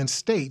colonists and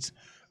states,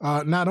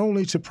 not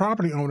only to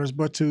property owners,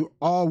 but to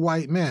all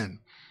white men.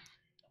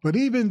 But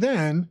even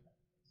then,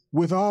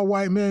 with all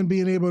white men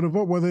being able to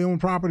vote whether they own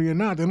property or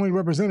not, they only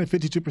represented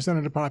 52%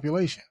 of the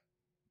population.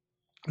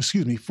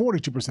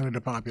 42% of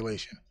the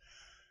population.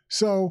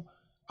 So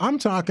I'm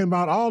talking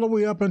about all the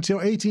way up until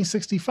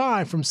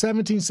 1865, from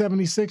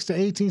 1776 to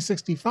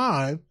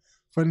 1865,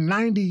 for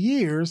 90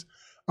 years,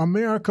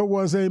 America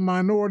was a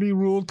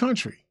minority-ruled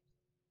country,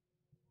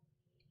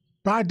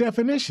 by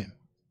definition.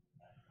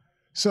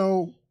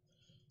 So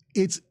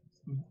it's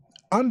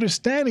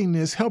understanding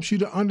this helps you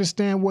to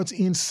understand what's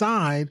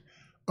inside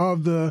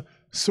of the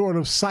sort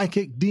of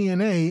psychic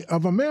DNA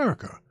of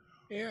America.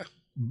 Yeah.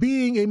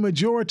 Being a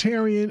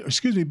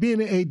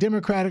being a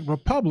democratic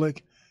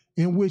republic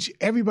in which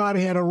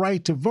everybody had a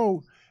right to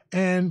vote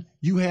and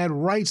you had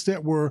rights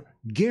that were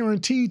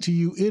guaranteed to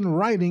you in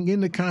writing in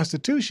the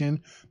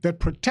Constitution that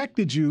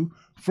protected you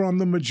from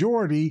the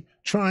majority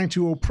trying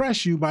to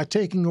oppress you by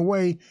taking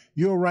away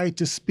your right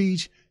to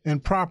speech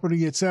and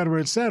property, et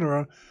cetera, et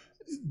cetera.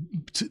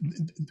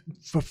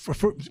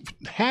 For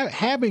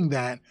having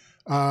that,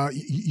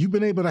 you've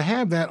been able to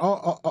have that.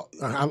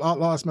 I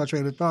lost my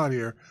train of thought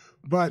here,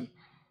 but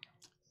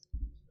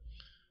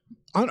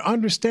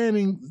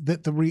understanding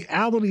that the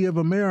reality of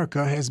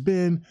America has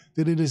been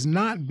that it has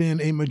not been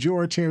a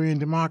majoritarian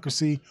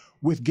democracy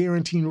with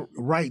guaranteed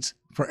rights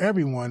for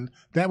everyone,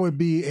 that would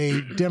be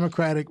a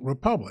democratic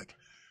republic.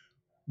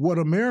 What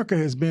America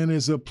has been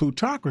is a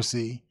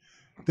plutocracy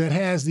that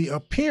has the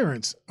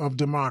appearance of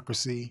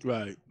democracy,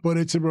 right? But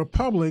it's a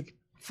republic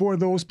for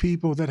those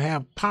people that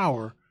have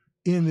power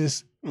in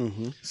this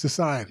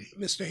society.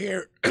 Mr.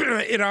 Hare,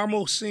 it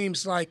almost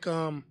seems like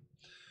I'm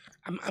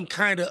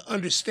kind of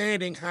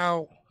understanding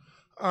how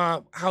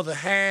the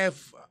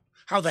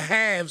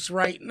haves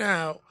right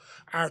now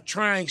are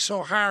trying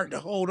so hard to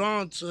hold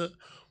on to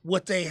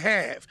what they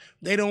have.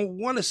 They don't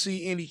want to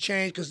see any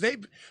change because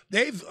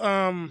they've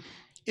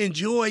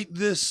enjoyed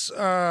this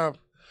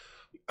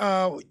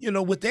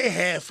what they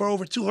have for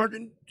over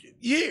 200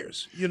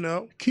 years.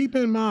 Keep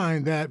in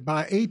mind that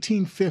by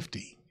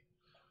 1850,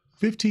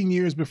 15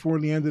 years before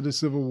the end of the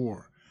Civil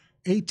War,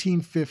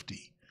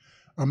 1850,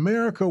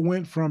 America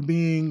went from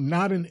being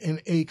not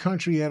in a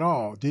country at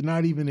all, did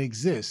not even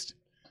exist,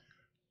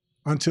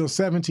 until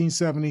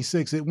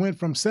 1776. It went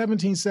from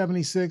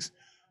 1776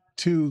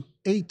 to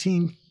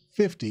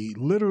 1850,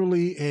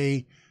 literally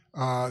a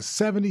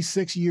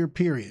 76-year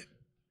period.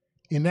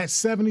 In that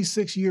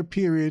 76-year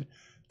period,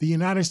 the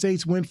United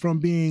States went from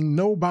being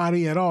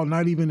nobody at all,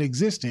 not even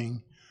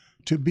existing,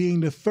 to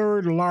being the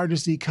third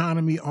largest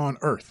economy on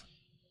earth.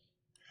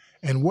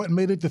 And what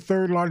made it the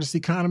third largest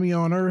economy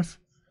on earth?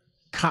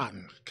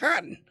 Cotton.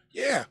 Cotton,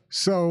 yeah.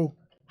 So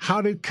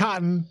how did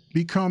cotton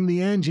become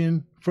the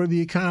engine for the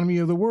economy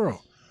of the world?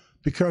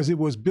 Because it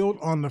was built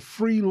on the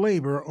free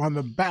labor, on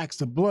the backs,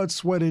 the blood,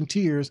 sweat, and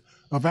tears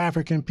of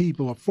African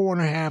people, of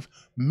 4.5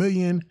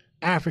 million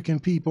African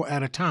people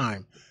at a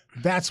time.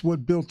 That's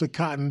what built the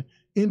cotton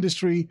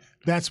industry.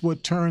 That's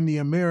what turned the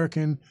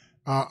American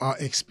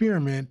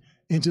experiment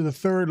into the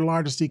third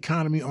largest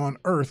economy on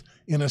earth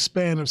in a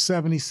span of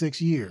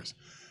 76 years.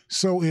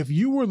 So if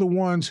you were the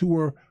ones who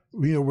were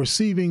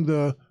receiving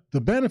the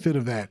benefit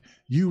of that,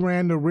 you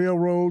ran the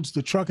railroads,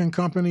 the trucking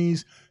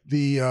companies,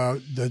 the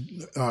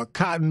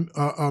cotton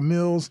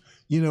mills,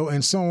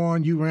 and so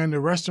on. You ran the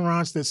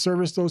restaurants that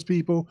serviced those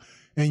people,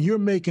 and you're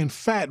making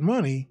fat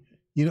money,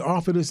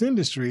 off of this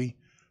industry.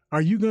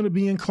 Are you going to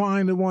be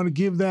inclined to want to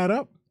give that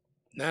up?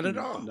 Not at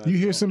all. You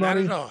hear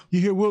somebody,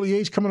 you hear Willie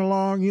H. coming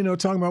along,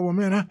 talking about, well,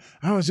 man,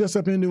 I was just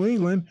up in New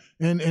England,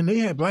 and they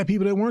had black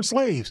people that weren't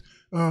slaves.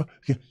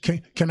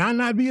 Can I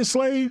not be a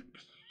slave?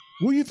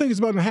 What do you think is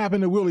about to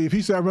happen to Willie if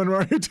he started running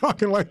around here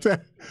talking like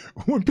that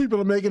when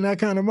people are making that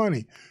kind of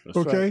money? That's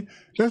okay,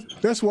 right.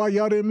 That's why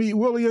y'all didn't meet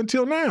Willie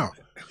until now.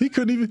 He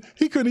couldn't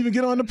even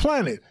get on the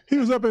planet. He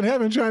was up in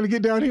heaven trying to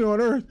get down here on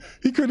earth.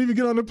 He couldn't even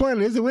get on the planet.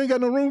 They said, we ain't got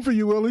no room for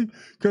you, Willie,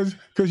 because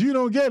you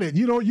don't get it.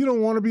 You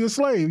don't want to be a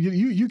slave.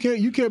 You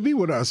can't be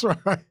with us,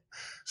 right?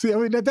 See, I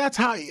mean that's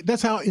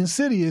how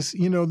insidious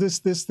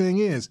this thing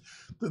is.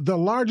 The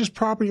largest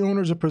property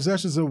owners or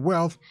possessors of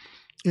wealth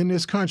in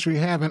this country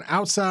have an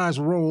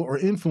outsized role or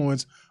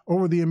influence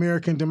over the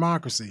American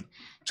democracy.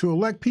 To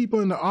elect people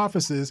into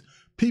offices,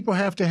 people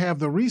have to have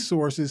the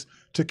resources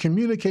to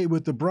communicate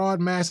with the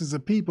broad masses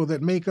of people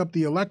that make up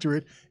the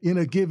electorate in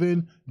a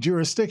given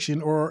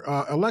jurisdiction or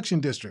election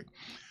district.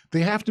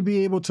 They have to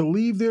be able to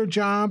leave their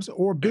jobs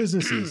or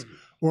businesses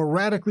or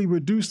radically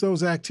reduce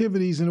those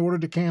activities in order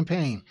to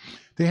campaign.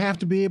 They have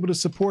to be able to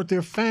support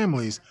their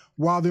families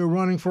while they're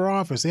running for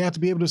office. They have to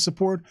be able to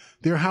support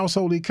their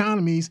household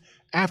economies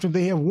after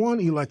they have won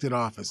elected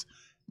office.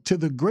 To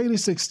the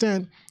greatest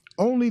extent,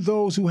 only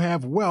those who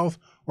have wealth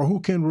or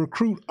who can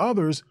recruit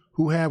others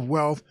who have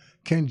wealth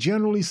can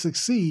generally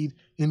succeed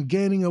in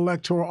gaining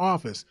electoral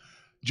office.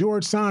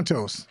 George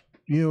Santos,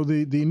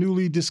 the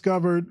newly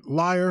discovered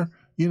liar,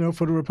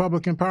 for the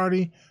Republican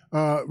Party,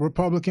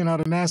 Republican out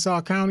of Nassau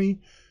County,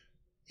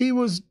 he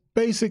was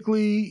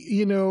basically,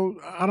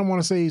 I don't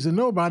want to say he's a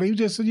nobody. He's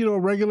just, a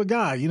regular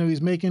guy.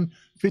 He's making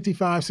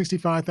 $55,000,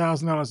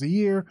 $65,000 a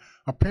year.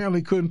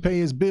 Apparently couldn't pay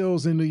his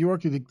bills in New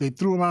York. They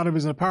threw him out of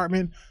his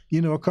apartment,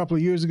 a couple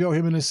of years ago,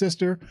 him and his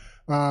sister,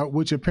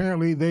 which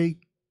apparently they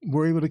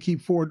were able to keep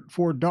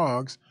four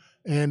dogs,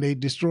 and they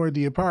destroyed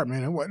the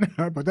apartment and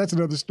whatnot. But that's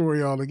another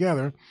story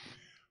altogether.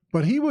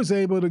 But he was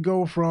able to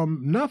go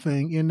from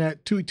nothing in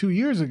that two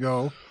years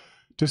ago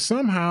to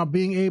somehow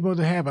being able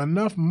to have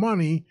enough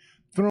money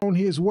thrown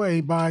his way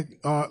by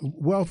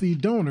wealthy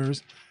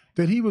donors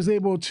that he was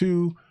able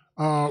to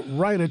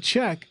write a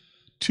check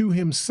to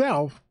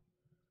himself,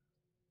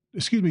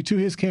 to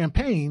his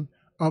campaign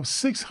of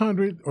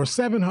 $600,000 or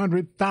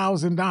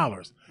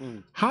 $700,000.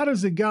 How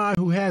does a guy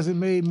who hasn't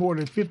made more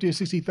than $50,000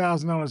 or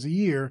 $60,000 a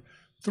year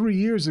 2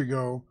 years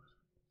ago,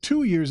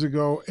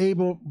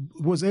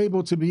 was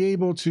able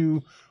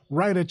to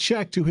write a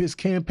check to his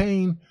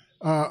campaign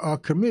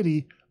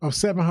committee of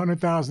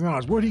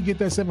 $700,000? Where did he get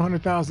that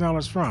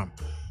 $700,000 from?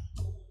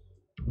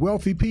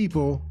 Wealthy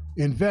people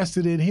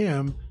invested in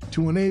him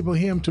to enable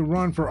him to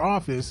run for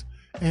office,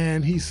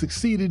 and he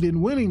succeeded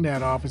in winning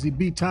that office. He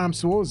beat Tom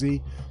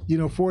Suozzi,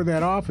 for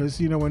that office,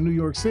 in New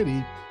York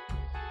City,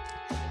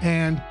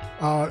 and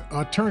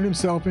turned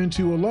himself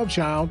into a love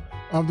child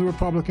of the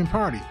Republican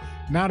Party.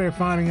 Now they're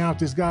finding out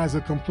this guy's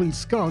a complete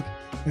skunk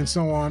and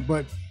so on.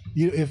 But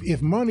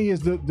if money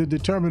is the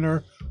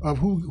determiner of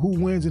who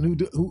wins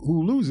and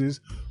who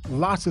loses,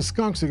 lots of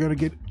skunks are going to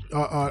get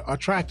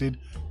attracted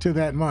to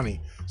that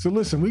money. So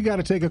listen, we got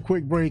to take a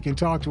quick break and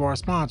talk to our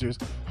sponsors.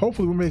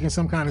 Hopefully we're making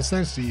some kind of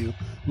sense to you.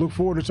 Look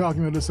forward to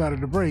talking on the other side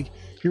of the break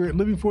here at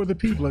Living for the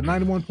People at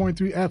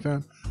 91.3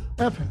 FM,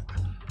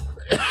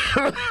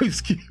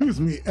 excuse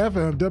me,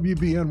 FM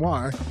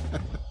WBNY.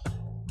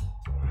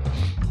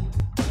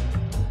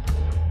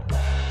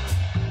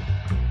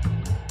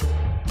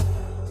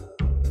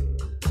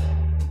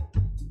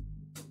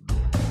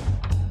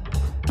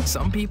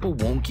 Some people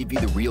won't give you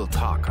the real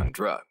talk on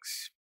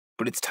drugs,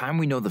 but it's time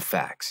we know the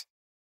facts.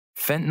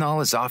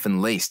 Fentanyl is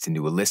often laced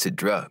into illicit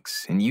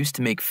drugs and used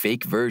to make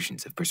fake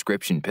versions of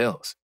prescription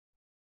pills.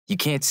 You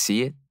can't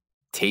see it,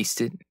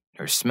 taste it,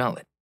 or smell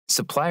it.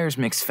 Suppliers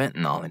mix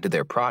fentanyl into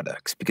their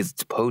products because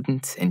it's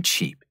potent and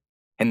cheap,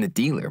 and the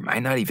dealer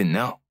might not even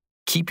know.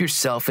 Keep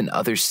yourself and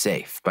others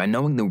safe by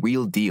knowing the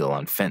real deal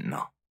on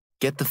fentanyl.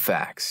 Get the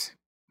facts.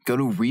 Go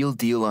to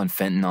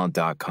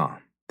realdealonfentanyl.com.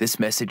 This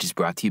message is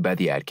brought to you by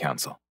the Ad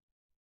Council.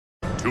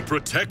 To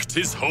protect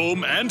his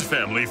home and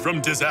family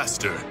from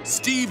disaster,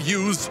 Steve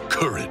used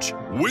courage,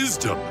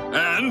 wisdom,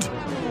 and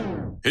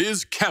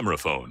his camera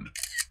phone.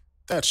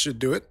 That should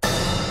do it.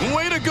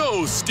 Way to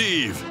go,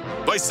 Steve!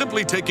 By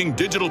simply taking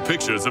digital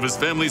pictures of his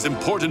family's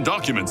important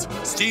documents,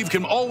 Steve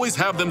can always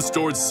have them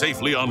stored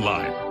safely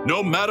online,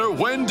 no matter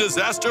when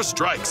disaster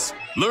strikes.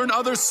 Learn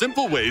other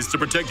simple ways to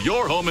protect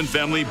your home and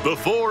family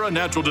before a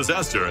natural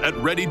disaster at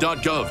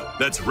ready.gov.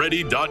 That's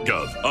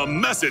ready.gov. A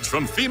message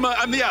from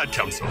FEMA and the Ad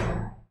Council.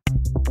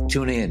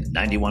 Tune in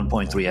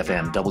 91.3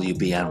 FM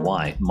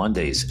WBNY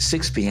Mondays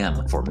 6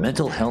 p.m. for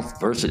Mental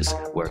Health Versus,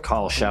 where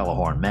Carl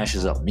Shallahorn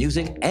mashes up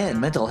music and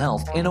mental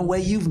health in a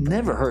way you've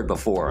never heard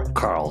before.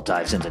 Carl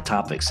dives into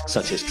topics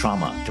such as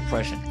trauma,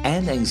 depression,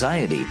 and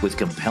anxiety with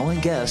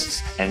compelling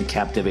guests and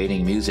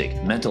captivating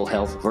music. Mental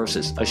Health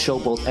Versus, a show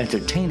both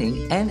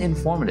entertaining and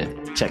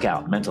informative. Check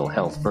out Mental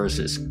Health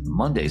Versus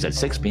Mondays at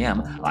 6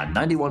 p.m. on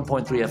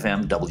 91.3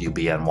 FM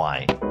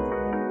WBNY.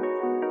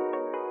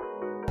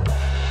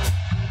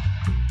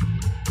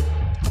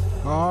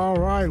 All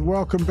right,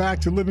 welcome back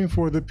to Living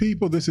for the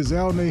People. This is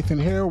L. Nathan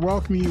Hare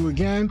welcoming you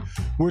again.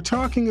 We're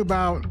talking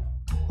about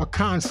a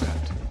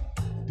concept,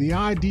 the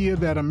idea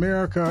that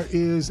America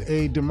is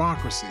a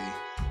democracy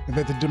and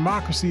that the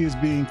democracy is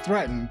being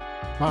threatened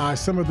by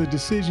some of the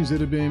decisions that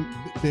have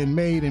been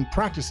made and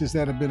practices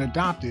that have been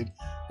adopted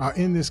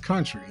in this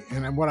country.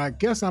 And what I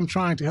guess I'm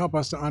trying to help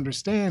us to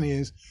understand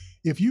is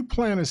if you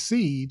plant a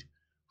seed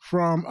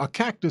from a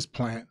cactus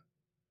plant,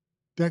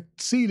 that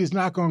seed is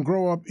not going to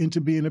grow up into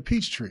being a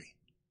peach tree.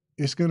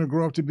 It's going to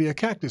grow up to be a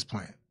cactus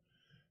plant.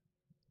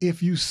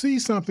 If you see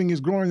something is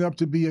growing up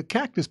to be a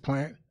cactus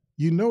plant,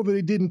 you know that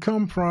it didn't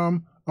come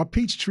from a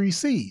peach tree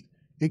seed.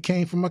 It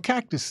came from a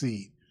cactus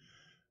seed.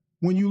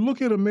 When you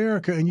look at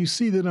America and you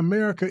see that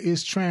America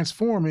is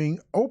transforming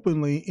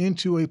openly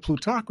into a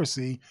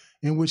plutocracy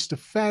in which the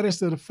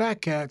fattest of the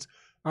fat cats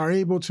are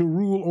able to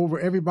rule over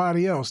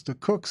everybody else, the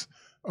Cooks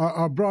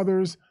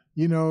brothers,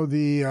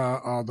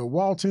 the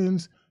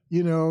Waltons,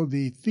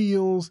 the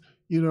Thiels,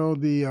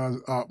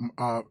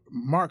 the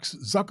Mark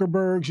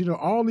Zuckerbergs,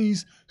 all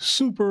these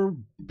super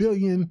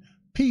billion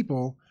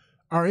people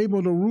are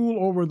able to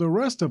rule over the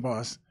rest of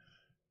us.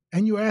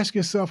 And you ask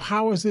yourself,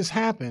 how has this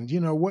happened?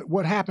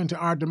 What happened to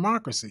our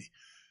democracy?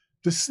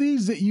 The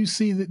seeds that you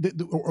see,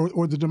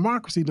 or the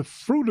democracy, the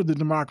fruit of the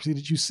democracy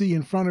that you see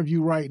in front of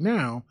you right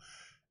now,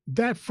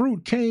 that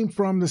fruit came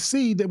from the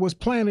seed that was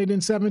planted in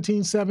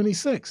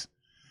 1776,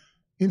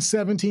 in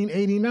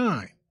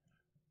 1789.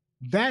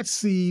 That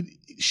seed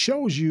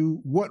shows you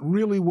what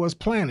really was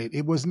planted.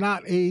 It was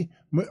not a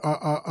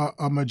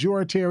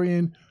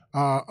majoritarian,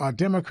 a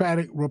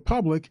democratic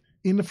republic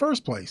in the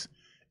first place.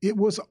 It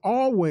was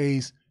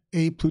always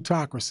a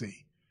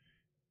plutocracy.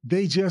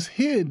 They just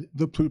hid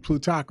the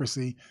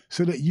plutocracy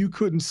so that you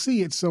couldn't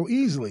see it so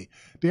easily.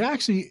 They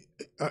actually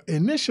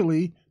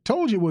initially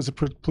told you it was a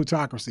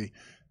plutocracy.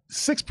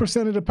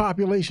 6% of the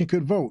population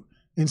could vote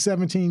in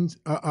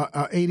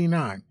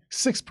 1789.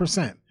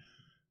 6%.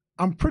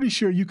 I'm pretty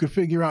sure you could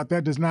figure out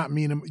that does not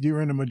mean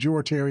you're in a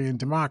majoritarian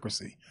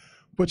democracy,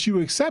 but you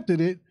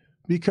accepted it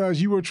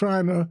because you were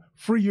trying to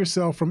free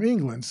yourself from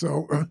England.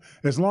 So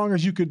as long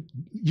as you could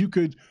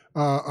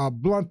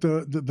blunt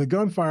the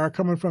gunfire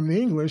coming from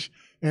the English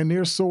and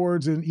their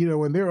swords and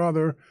and their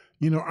other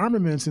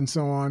armaments and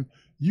so on,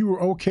 you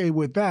were okay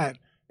with that,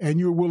 and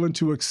you were willing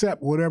to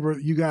accept whatever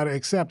you got to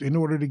accept in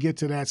order to get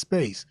to that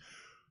space.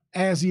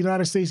 As the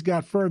United States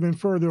got further and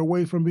further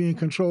away from being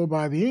controlled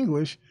by the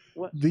English,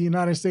 the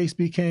United States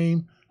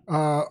became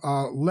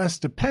less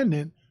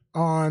dependent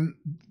on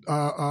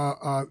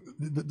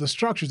the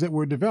structures that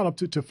were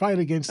developed to fight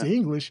against the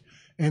English,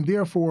 and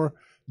therefore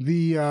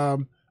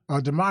the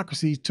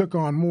democracy took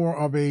on more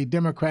of a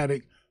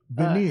democratic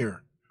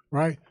veneer,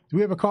 right? Do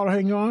we have a caller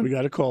hanging on? We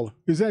got a caller.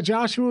 Is that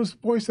Joshua's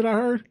voice that I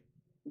heard?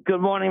 Good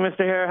morning, Mr.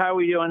 Hare. How are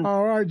we doing?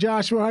 All right,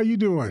 Joshua, how you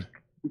doing?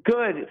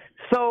 Good.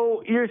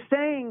 So you're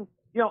saying,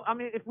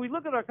 if we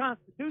look at our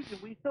Constitution,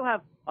 we still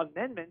have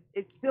amendments.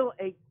 It's still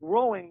a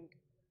growing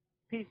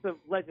piece of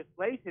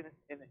legislation,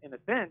 in a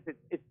sense,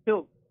 it's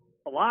still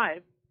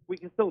alive. We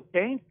can still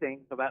change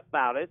things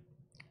about it.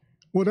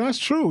 Well, that's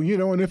true,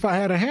 and if I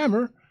had a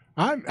hammer,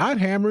 I'd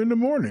hammer in the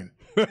morning,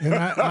 and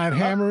I'd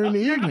hammer in the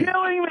evening. You're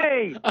killing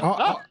me!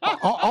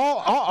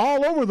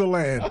 All over the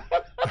land.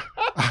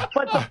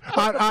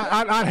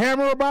 I'd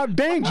hammer about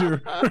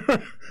danger.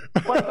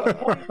 But the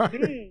point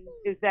being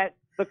is that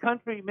the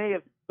country may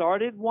have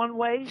started one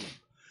way,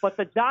 but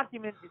the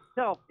document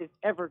itself is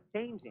ever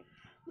changing.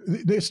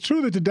 It's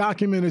true that the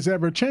document is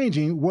ever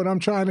changing. What I'm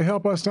trying to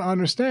help us to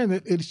understand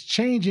that it's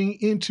changing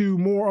into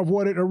more of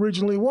what it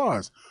originally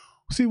was.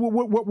 See,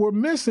 what we're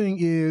missing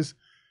is,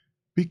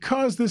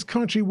 because this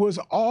country was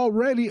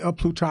already a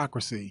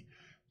plutocracy,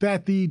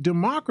 that the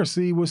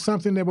democracy was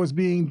something that was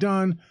being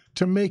done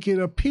to make it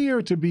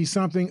appear to be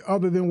something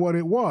other than what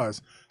it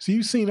was. So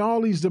you've seen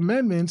all these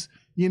amendments,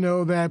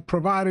 that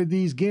provided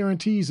these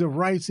guarantees of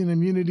rights and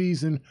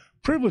immunities and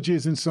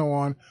privileges and so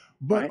on.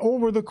 But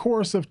over the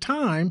course of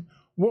time,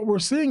 what we're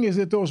seeing is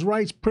that those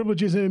rights,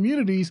 privileges, and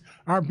immunities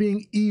are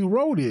being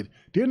eroded.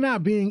 They're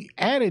not being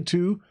added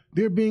to,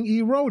 they're being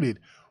eroded.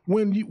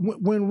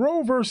 When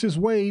Roe versus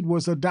Wade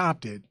was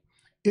adopted,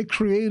 it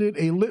created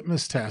a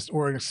litmus test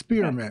or an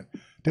experiment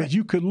that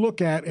you could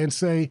look at and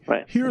say,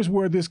 here's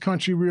where this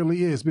country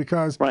really is.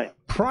 Because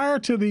prior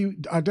to the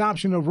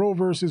adoption of Roe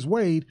versus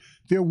Wade,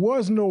 there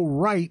was no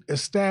right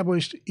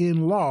established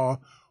in law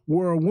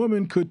where a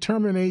woman could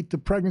terminate the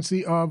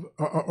pregnancy of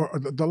or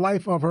the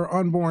life of her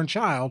unborn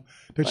child,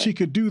 that she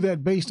could do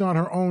that based on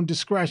her own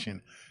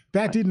discretion.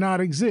 That did not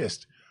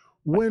exist.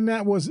 When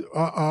that was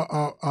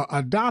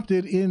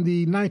adopted in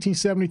the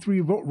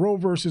 1973 Roe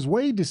versus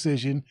Wade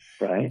decision,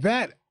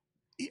 that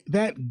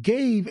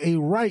gave a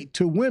right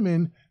to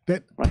women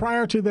that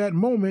prior to that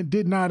moment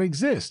did not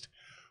exist.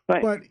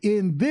 But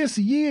in this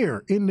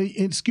year, in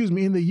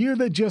the year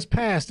that just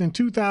passed in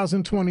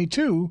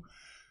 2022,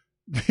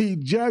 the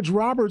Judge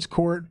Roberts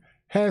Court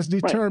has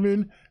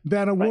determined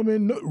that a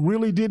woman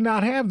really did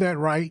not have that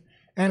right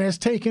and has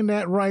taken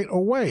that right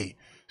away.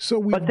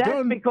 So but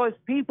that's because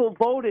people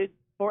voted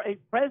for a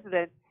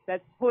president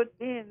that put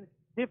in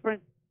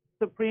different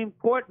Supreme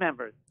Court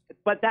members.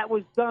 But that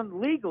was done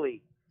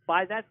legally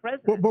by that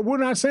president. But we're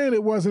not saying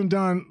it wasn't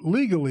done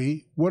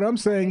legally. What I'm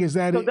saying is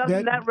that... So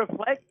doesn't that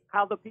reflect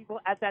how the people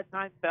at that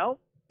time felt?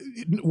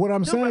 What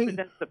I'm saying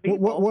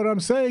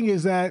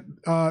is that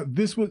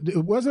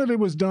it wasn't that it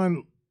was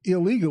done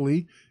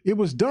illegally. It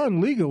was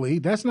done legally.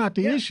 That's not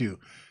the issue.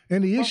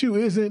 And the issue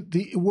isn't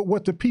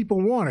what the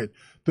people wanted.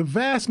 The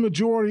vast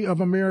majority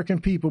of American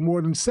people,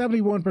 more than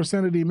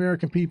 71% of the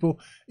American people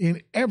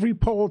in every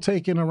poll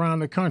taken around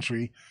the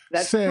country,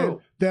 said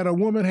that a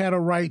woman had a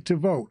right to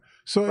vote.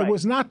 So it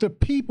was not the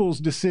people's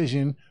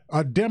decision,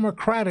 a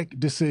democratic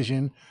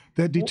decision,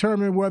 that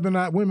determined whether or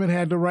not women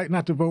had the right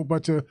not to vote,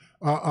 but to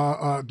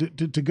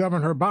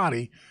govern her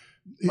body.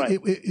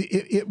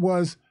 It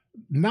was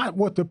not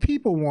what the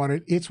people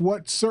wanted. It's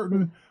what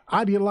certain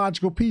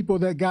ideological people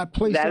that got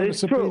placed on the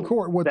Supreme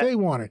Court, they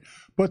wanted.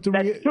 But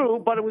that's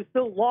true, but it was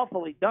still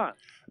lawfully done.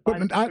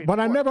 But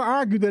I never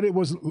argued that it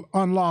was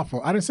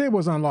unlawful. I didn't say it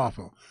was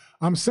unlawful.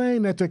 I'm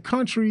saying that the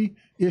country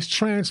is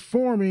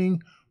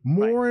transforming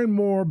more and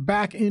more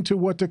back into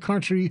what the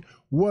country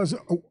was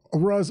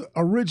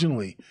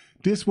originally.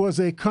 This was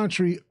a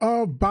country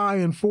of, by,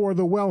 and for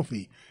the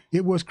wealthy.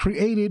 It was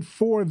created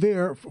for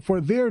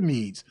their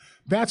needs.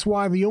 That's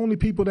why the only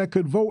people that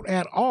could vote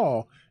at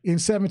all in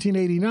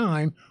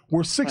 1789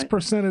 were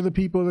 6% of the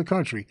people of the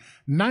country.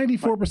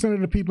 94%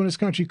 of the people in this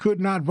country could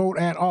not vote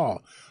at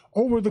all.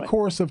 Over the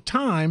course of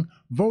time,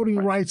 voting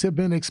rights have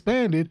been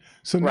expanded,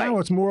 so now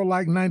it's more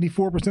like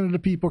 94% of the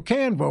people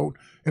can vote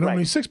and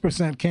only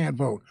 6% can't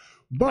vote.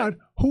 But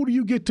who do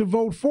you get to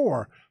vote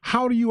for?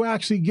 How do you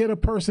actually get a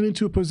person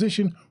into a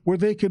position where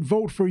they could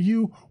vote for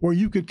you or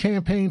you could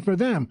campaign for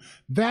them?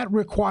 That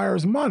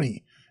requires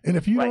money. And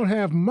if you don't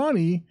have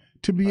money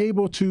to be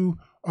able to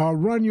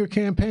run your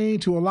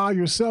campaign, to allow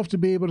yourself to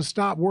be able to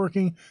stop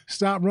working,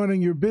 stop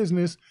running your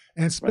business,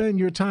 and spend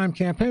your time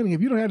campaigning,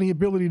 if you don't have the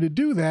ability to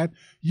do that,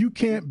 you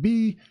can't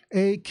be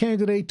a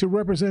candidate to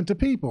represent the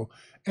people.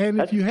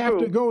 And if you have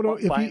to go to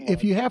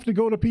if you have to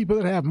go to people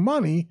that have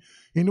money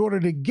in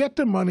order to get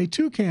the money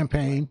to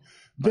campaign,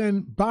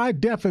 then by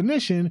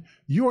definition,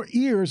 your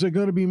ears are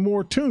going to be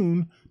more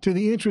tuned to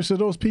the interests of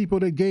those people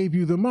that gave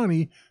you the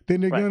money than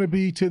they're going to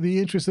be to the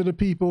interests of the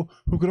people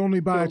who could only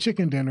buy a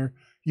chicken dinner,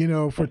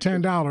 for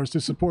 $10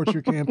 to support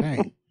your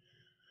campaign.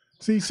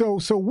 See, so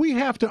we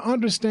have to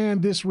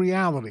understand this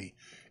reality.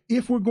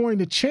 If we're going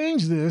to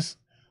change this,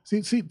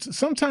 see,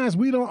 sometimes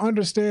we don't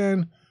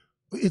understand.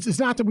 It's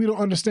not that we don't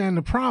understand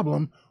the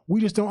problem.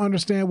 We just don't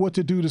understand what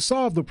to do to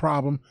solve the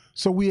problem.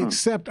 So we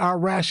accept our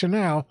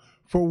rationale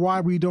for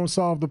why we don't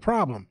solve the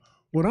problem.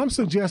 What I'm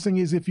suggesting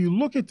is if you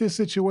look at this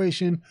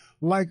situation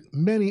like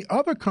many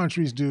other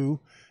countries do,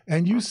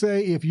 and you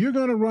say, if you're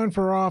going to run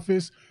for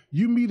office,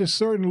 you meet a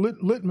certain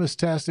litmus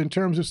test in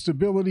terms of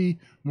stability,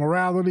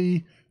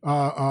 morality,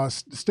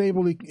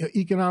 stable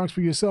economics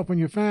for yourself and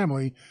your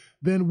family,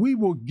 then we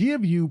will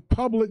give you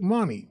public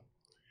money.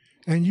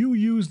 and you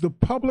use the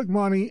public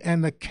money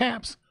and the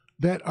caps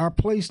that are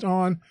placed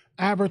on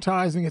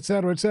advertising, et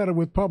cetera,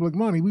 with public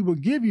money, we will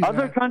give you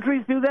Other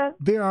countries do that?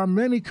 There are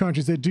many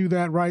countries that do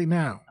that right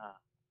now.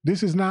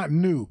 This is not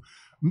new.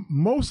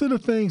 Most of the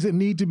things that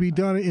need to be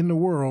done in the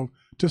world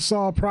to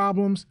solve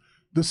problems,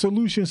 the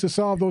solutions to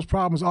solve those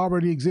problems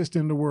already exist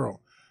in the world.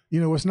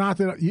 It's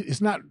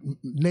not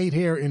Nate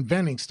Hare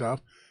inventing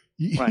stuff.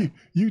 Right.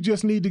 You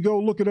just need to go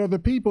look at other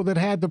people that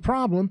had the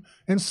problem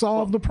and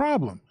solve the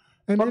problem,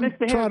 and then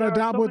try to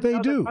adopt what they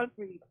do.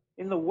 Countries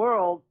in the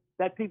world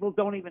that people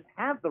don't even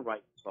have the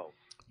right to vote.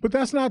 But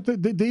that's not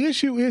the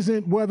issue.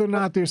 Isn't whether or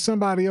not there's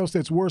somebody else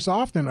that's worse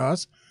off than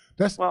us.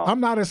 I'm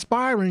not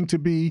aspiring to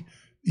be,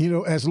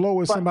 as low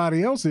as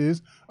somebody else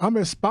is. I'm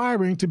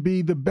aspiring to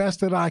be the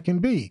best that I can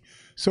be.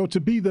 So to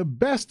be the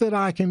best that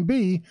I can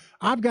be,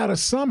 I've got to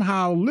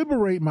somehow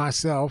liberate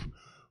myself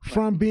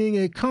from being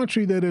a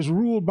country that is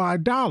ruled by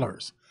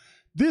dollars.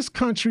 This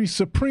country's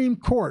Supreme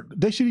Court,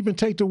 they should even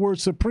take the word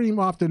supreme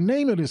off the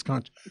name of this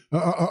country,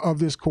 of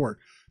this court.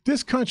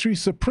 This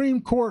country's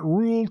Supreme Court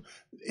ruled,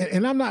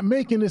 and I'm not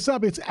making this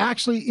up, it's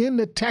actually in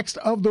the text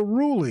of the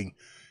ruling.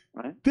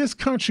 Right. This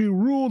country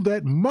ruled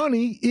that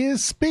money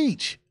is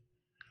speech.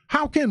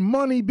 How can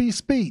money be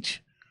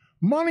speech?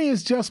 Money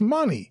is just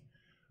money.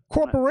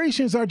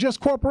 Corporations are just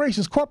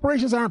corporations.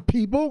 Corporations aren't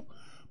people.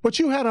 But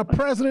you had a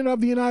president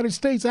of the United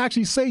States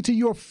actually say to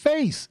your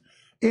face,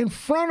 in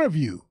front of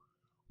you,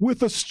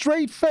 with a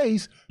straight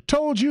face,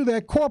 told you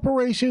that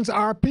corporations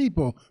are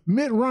people.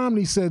 Mitt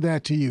Romney said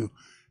that to you,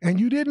 and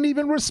you didn't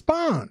even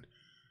respond.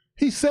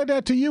 He said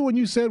that to you, and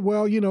you said,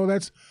 well,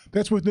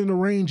 that's within the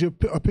range of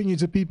opinions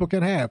that people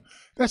can have.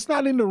 That's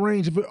not in the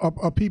range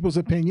of people's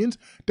opinions.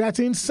 That's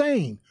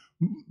insane.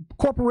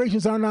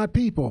 Corporations are not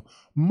people.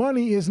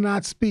 Money is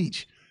not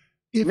speech.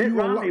 Mitt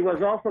Romney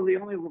was also the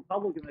only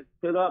Republican that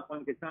stood up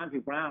when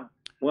Ketanji Brown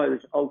was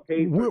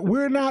okay.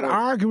 We're not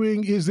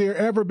arguing, is there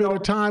ever been a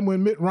time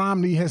when Mitt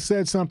Romney has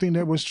said something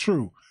that was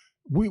true?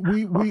 We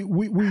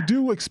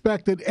do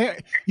expect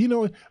that,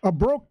 a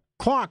broke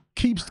clock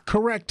keeps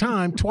correct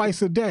time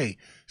twice a day.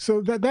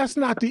 So that's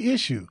not the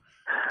issue.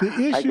 The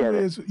issue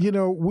is,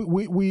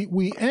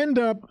 we end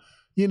up,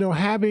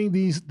 having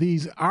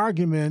these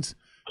arguments,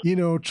 we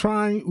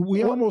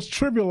almost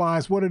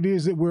trivialize what it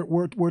is that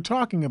we're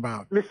talking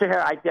about. Mr.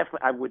 Hare,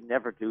 I would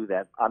never do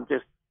that. I'm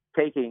just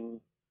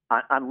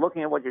I'm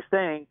looking at what you're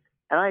saying,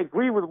 and I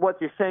agree with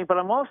what you're saying, but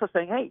I'm also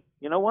saying, hey,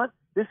 you know what?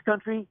 This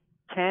country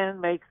can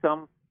make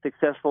some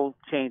successful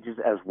changes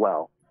as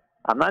well.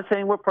 I'm not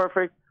saying we're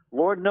perfect.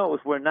 Lord knows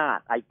we're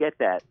not. I get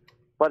that.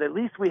 But at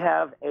least we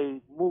have a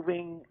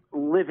moving,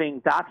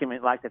 living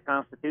document like the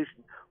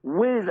Constitution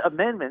with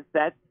amendments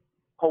that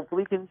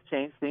hopefully can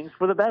change things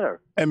for the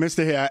better. And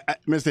Mr. Hare,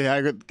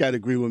 I got to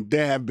agree with him.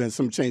 There have been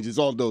some changes,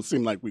 although it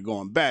seems like we're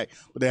going back,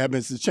 but there have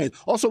been some changes.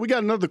 Also, we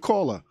got another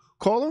caller.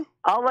 Caller?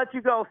 I'll let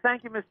you go.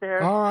 Thank you, Mr.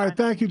 Hare. All right.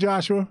 Thank you,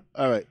 Joshua.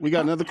 All right. We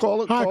got another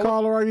caller. Hi,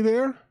 caller. Are you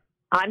there?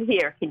 I'm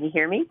here. Can you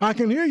hear me? I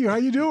can hear you. How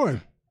you doing?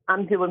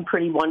 I'm doing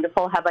pretty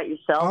wonderful. How about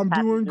yourself? I'm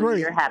doing great.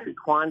 New Year, happy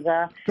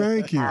Kwanzaa.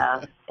 Thank you.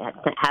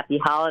 Happy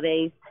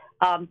holidays.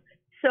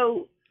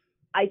 So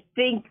I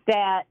think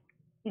that,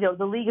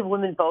 the League of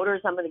Women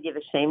Voters, I'm going to give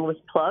a shameless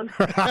plug.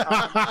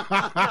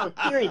 No,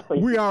 seriously.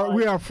 We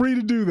are free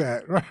to do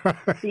that.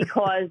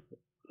 Because,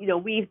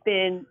 we've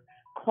been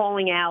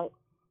calling out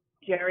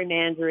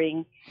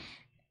gerrymandering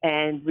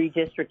and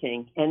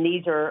redistricting, and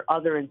these are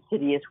other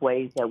insidious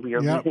ways that we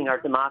are losing our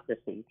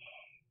democracy.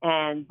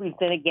 And we've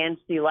been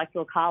against the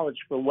Electoral College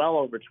for well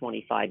over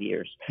 25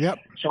 years. Yep.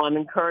 So I'm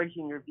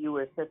encouraging your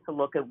viewers just to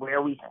look at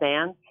where we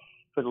stand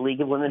for the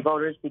League of Women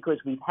Voters, because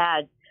we've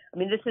had,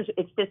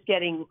 it's just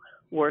getting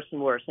worse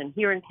and worse. And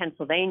here in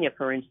Pennsylvania,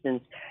 for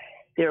instance,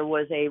 there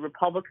was a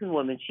Republican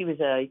woman. She was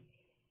a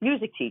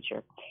music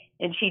teacher,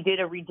 and she did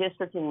a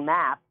redistricting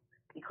map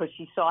because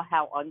she saw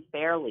how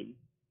unfairly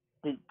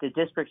the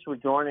districts were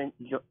drawn in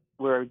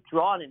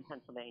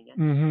Pennsylvania.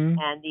 Mm-hmm.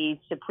 And the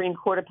Supreme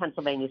Court of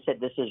Pennsylvania said,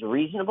 this is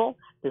reasonable,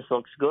 this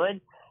looks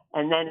good.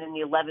 And then in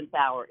the 11th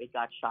hour, it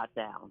got shot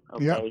down.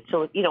 Okay. Yep.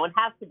 So, it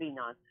has to be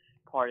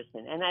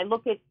nonpartisan. And I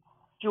look at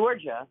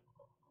Georgia,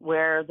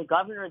 where the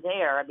governor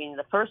there,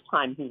 the first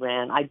time he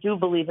ran, I do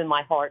believe in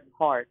my heart and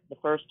heart, the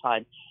first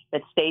time,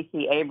 that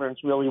Stacey Abrams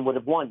really would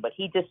have won. But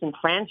he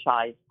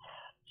disenfranchised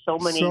so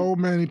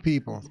many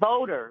people,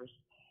 voters.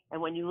 And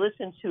when you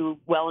listen to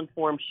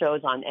well-informed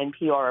shows on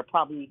NPR or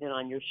probably even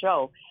on your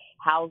show,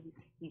 how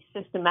he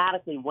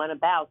systematically went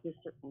about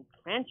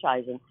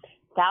disenfranchising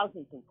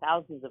thousands and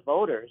thousands of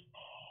voters,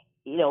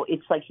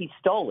 it's like he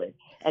stole it.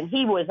 And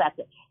he was at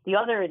the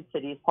other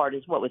insidious part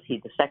is, what was he,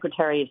 the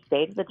Secretary of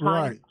State at the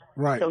time?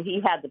 Right. So he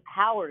had the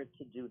power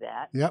to do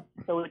that. Yep.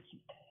 So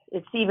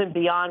it's even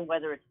beyond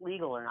whether it's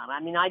legal or not.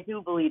 I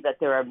do believe that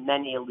there are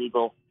many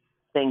illegal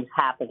things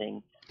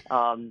happening.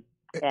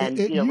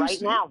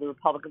 Right now, the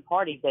Republican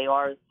Party, they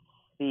are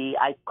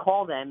I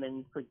call them,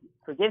 and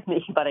forgive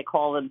me, but I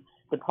call them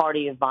the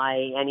party of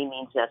by any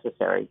means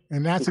necessary.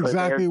 And that's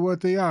exactly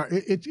what they are.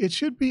 It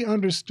should be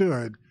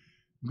understood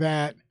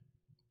that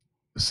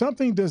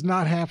something does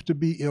not have to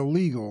be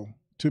illegal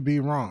to be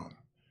wrong.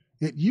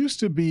 It used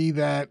to be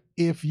that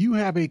if you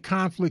have a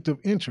conflict of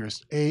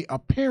interest, a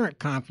apparent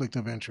conflict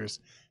of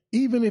interest,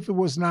 even if it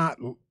was not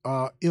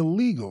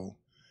illegal,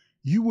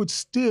 you would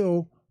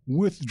still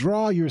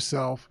withdraw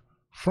yourself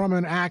from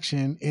an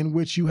action in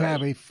which you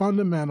have a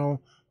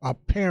fundamental,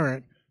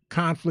 apparent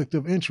conflict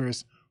of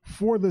interest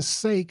for the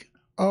sake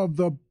of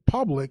the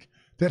public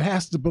that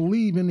has to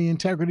believe in the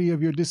integrity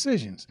of your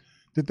decisions.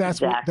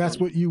 That's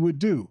what you would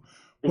do.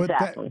 But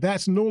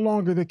that's no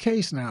longer the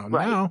case now.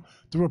 Right. Now,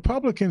 the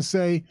Republicans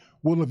say,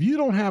 well, if you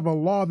don't have a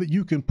law that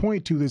you can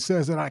point to that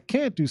says that I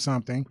can't do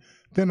something,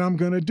 then I'm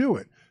going to do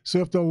it. So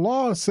if the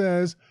law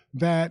says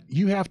that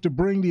you have to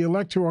bring the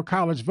Electoral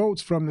College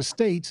votes from the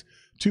states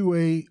to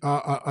an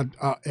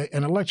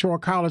Electoral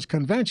College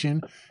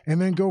convention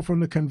and then go from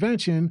the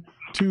convention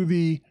to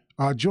the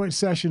joint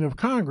session of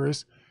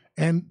Congress,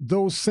 and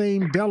those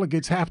same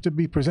delegates have to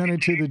be presented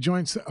to the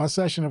joint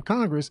session of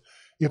Congress,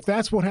 if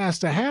that's what has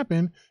to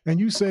happen, and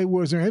you say,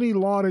 well, is there any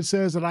law that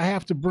says that I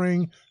have to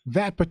bring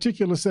that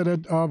particular set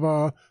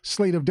of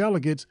slate of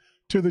delegates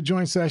to the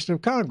joint session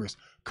of Congress?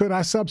 Could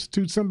I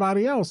substitute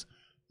somebody else,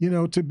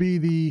 to be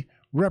the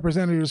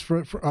representatives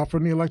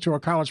from the Electoral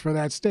College for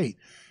that state?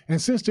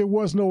 And since there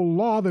was no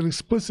law that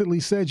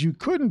explicitly said you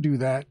couldn't do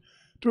that,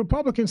 the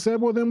Republicans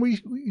said, well, then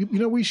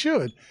we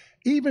should,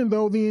 even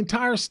though the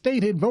entire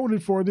state had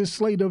voted for this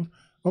slate of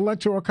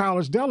Electoral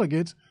College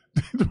delegates.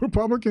 The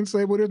Republicans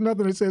say, well, there's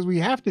nothing that says we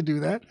have to do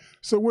that,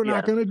 so we're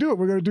not going to do it.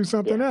 We're going to do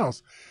something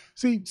else.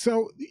 See,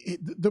 so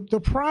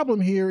the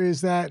problem here is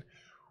that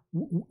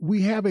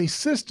we have a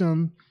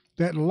system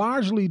that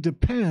largely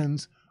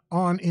depends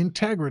on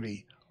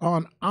integrity,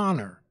 on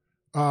honor,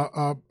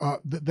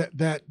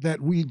 that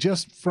we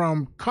just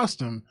from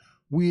custom,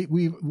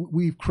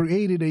 we've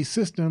created a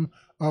system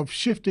of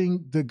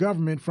shifting the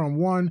government from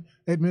one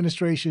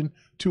administration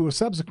to a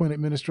subsequent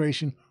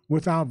administration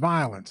without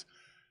violence.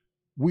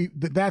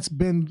 That's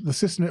been the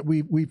system that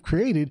we've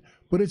created,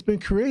 but it's been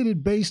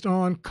created based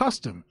on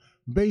custom,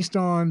 based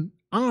on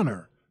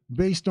honor,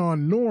 based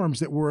on norms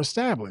that were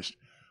established.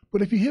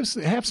 But if you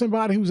have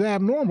somebody who's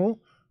abnormal,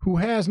 who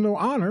has no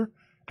honor,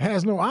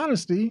 has no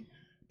honesty,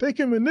 they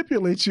can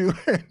manipulate you.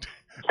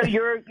 So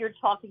you're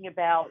talking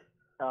about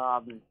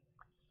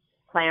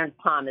Clarence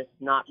Thomas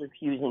not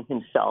refusing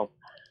himself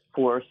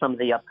for some of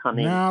the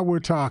upcoming. Now we're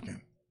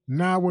talking.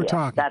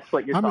 That's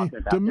what you're talking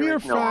about. The mere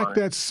fact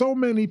that so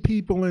many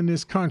people in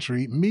this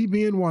country, me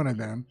being one of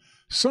them,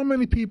 so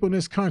many people in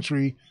this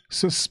country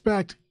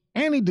suspect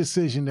any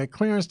decision that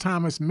Clarence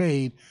Thomas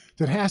made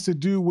that has to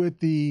do with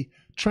the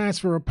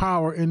transfer of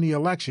power in the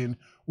election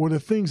or the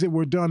things that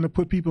were done to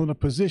put people in a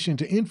position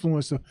to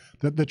influence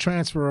the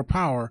transfer of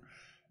power,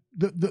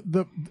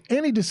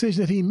 any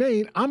decision that he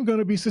made, I'm going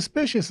to be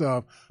suspicious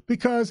of,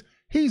 because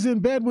he's in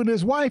bed with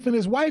his wife, and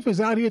his wife is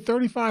out here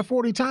 35,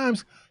 40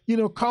 times,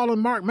 calling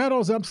Mark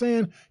Meadows up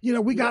saying,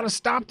 we got to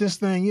stop this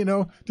thing.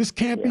 This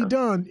can't be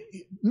done.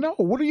 No,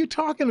 what are you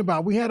talking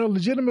about? We had a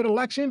legitimate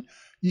election.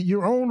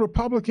 Your own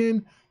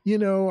Republican,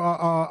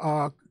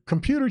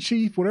 computer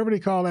chief, whatever they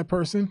call that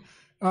person,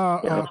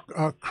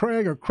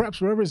 Craig or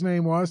Krebs, whatever his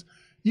name was.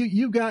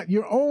 You got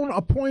your own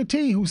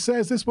appointee who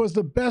says this was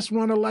the best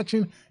run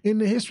election in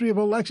the history of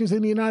elections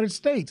in the United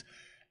States.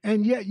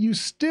 And yet you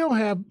still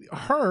have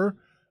her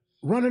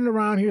running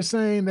around here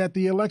saying that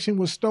the election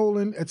was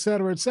stolen, et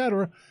cetera, et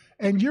cetera.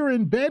 And you're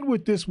in bed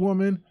with this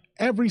woman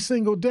every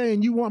single day,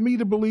 and you want me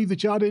to believe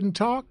that y'all didn't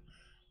talk?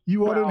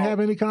 You all didn't have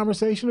any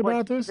conversation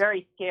about this? What's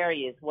very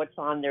scary is what's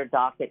on their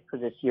docket for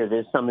this year.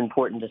 There's some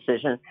important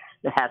decision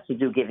that has to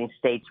do giving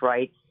states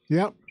rights.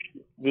 Yep.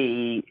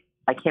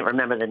 I can't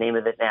remember the name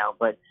of it now,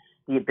 but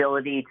the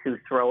ability to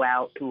throw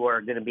out who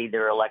are going to be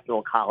their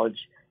Electoral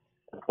College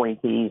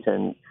appointees,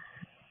 and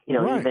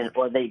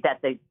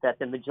that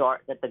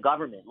the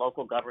government,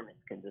 local governments,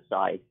 can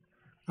decide.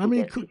 I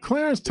mean,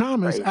 Clarence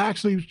Thomas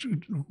actually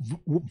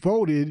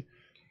voted.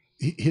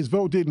 His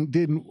vote didn't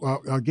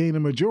gain a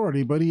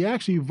majority, but he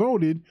actually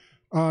voted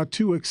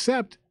to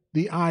accept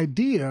the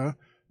idea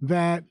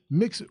that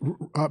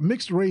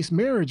mixed race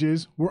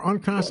marriages were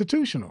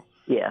unconstitutional.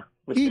 Yeah.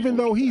 Even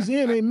though he's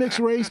in a mixed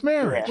race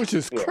marriage, which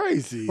is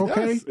crazy.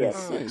 Okay,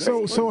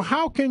 so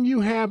how can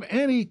you have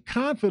any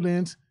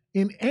confidence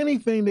in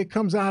anything that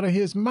comes out of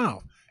his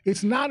mouth?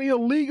 It's not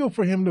illegal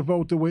for him to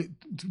vote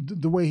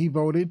the way he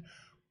voted,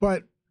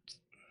 but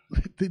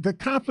the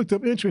conflict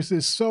of interest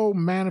is so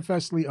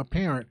manifestly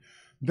apparent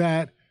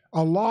that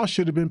a law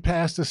should have been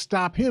passed to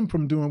stop him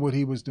from doing what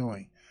he was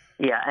doing.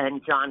 Yeah,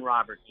 and John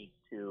Roberts needs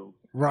to.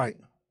 Right.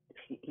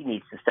 He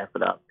needs to step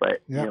it up,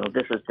 but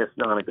this is just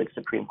not a good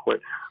Supreme Court.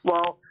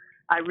 Well,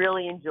 I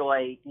really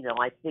enjoy.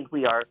 I think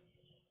we're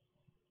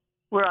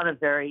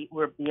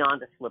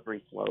beyond a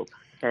slippery slope,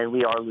 and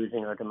we are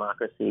losing our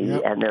democracy.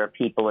 Yep. And there are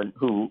people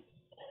who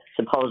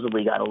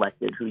supposedly got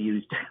elected who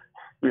used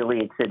really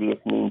insidious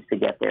means to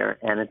get there,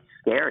 and it's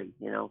scary.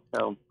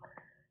 So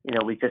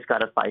we've just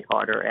got to fight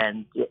harder.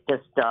 And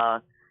just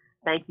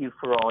thank you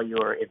for all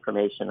your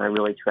information. I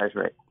really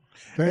treasure it.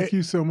 Thank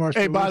you so much.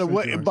 Hey, for by the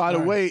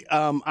listening, way,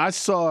 I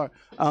saw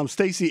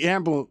Stacey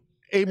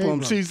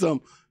Abrams. She's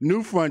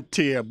New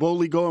Frontier,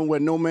 boldly going where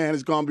no man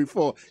has gone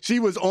before. She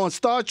was on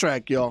Star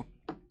Trek, y'all.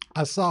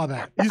 I saw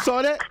that. You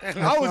saw that?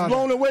 I was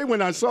blown away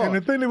when I saw it. And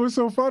the thing that was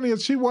so funny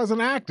is she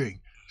wasn't acting.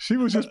 She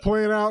was just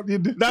playing out.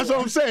 That's what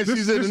I'm saying.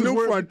 She's in the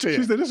New Frontier.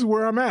 She said, "This is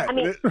where I'm at. I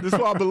mean, this is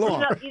where I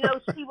belong." I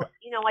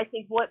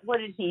think what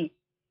did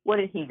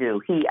he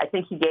do? I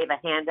think he gave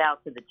a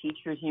handout to the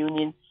teachers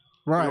union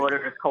in order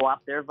to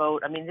co-opt their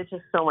vote. I mean, there's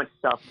just so much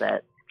stuff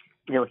that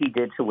he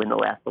did to win the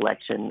last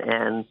election,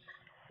 and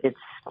it's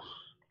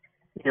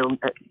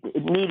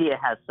media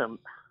has some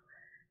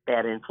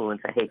bad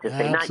influence. I hate to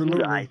say, Absolutely.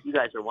 Not you guys. You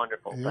guys are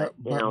wonderful,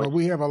 but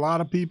we have a lot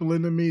of people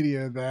in the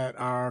media that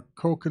are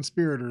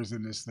co-conspirators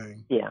in this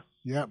thing. Yeah.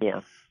 Yep.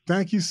 Yeah.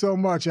 Thank you so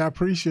much. I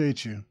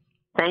appreciate you.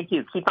 Thank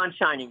you. Keep on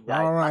shining,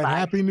 guys. All right. Bye-bye.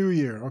 Happy New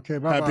Year. Okay.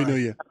 Bye. Happy New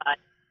Year. Bye.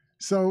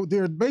 So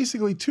there are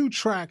basically two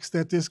tracks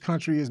that this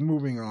country is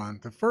moving on.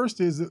 The first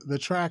is the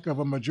track of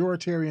a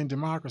majoritarian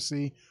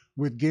democracy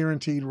with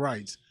guaranteed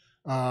rights,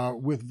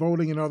 with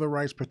voting and other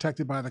rights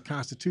protected by the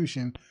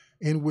Constitution,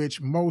 in which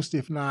most,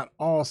 if not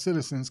all,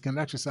 citizens can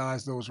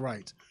exercise those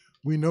rights.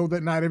 We know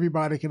that not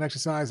everybody can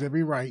exercise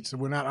every right, so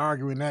we're not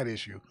arguing that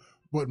issue.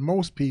 But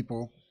most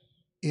people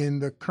in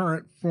the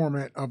current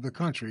format of the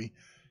country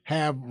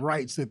have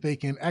rights that they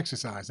can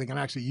exercise. They can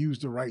actually use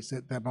the rights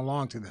that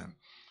belong to them.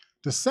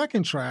 The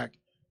second track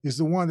is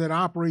the one that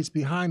operates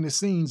behind the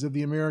scenes of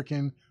the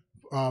American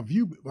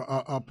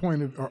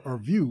point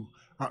of view,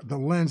 the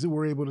lens that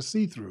we're able to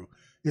see through.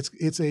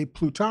 It's a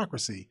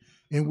plutocracy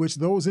in which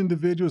those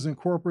individuals and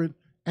corporate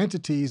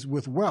entities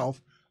with wealth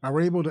are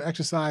able to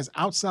exercise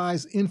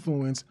outsized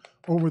influence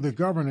over the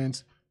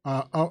governance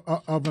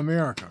of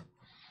America.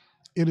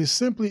 It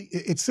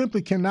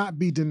simply cannot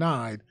be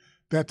denied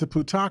that the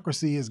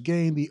plutocracy has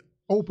gained the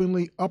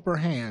openly upper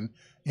hand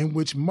in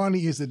which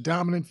money is the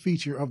dominant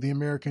feature of the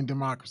American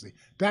democracy.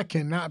 That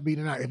cannot be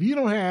denied. If you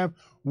don't have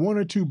one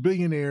or two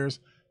billionaires,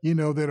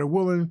 that are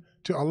willing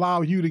to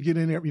allow you to get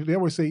in there, they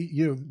always say,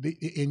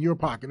 in your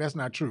pocket. That's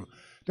not true.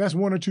 That's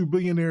one or two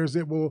billionaires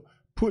that will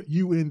put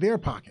you in their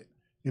pocket.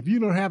 If you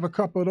don't have a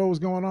couple of those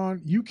going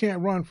on, you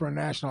can't run for a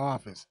national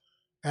office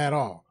at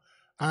all.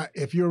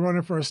 If you're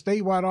running for a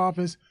statewide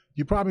office,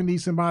 you probably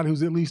need somebody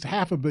who's at least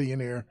half a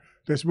billionaire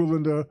that's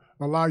willing to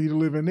allow you to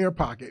live in their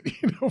pocket,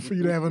 for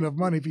you to have enough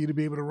money for you to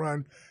be able to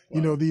run,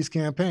 these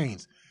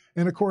campaigns.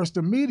 And of course,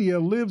 the media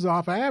lives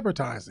off of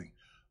advertising.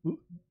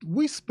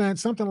 We spent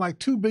something like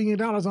 $2 billion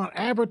on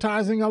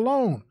advertising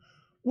alone.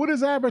 What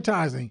is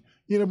advertising?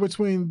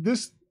 Between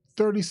this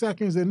 30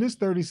 seconds and this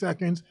 30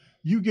 seconds,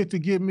 you get to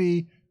give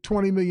me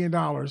 $20 million,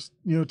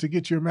 to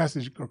get your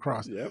message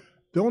across. Yep.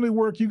 The only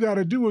work you got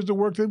to do is the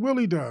work that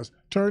Willie does.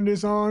 Turn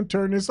this on,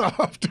 turn this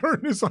off,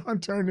 turn this on,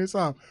 turn this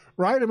off.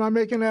 Right? Am I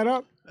making that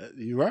up?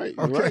 You're right.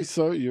 You're right.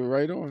 So you're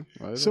right on.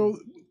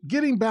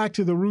 Getting back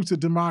to the roots of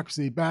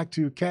democracy, back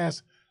to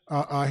Cass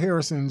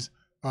Harrison's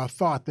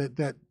thought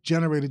that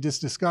generated this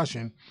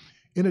discussion.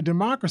 In a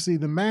democracy,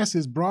 the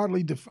masses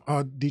broadly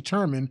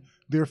determine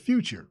their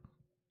future.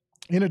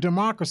 In a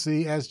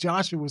democracy, as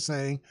Joshua was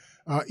saying,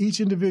 each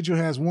individual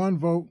has one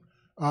vote,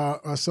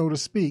 so to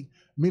speak,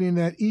 meaning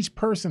that each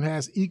person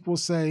has equal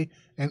say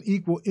and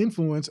equal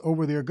influence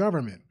over their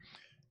government.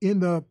 In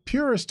the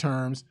purest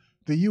terms,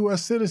 the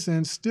U.S.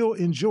 citizens still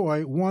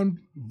enjoy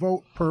one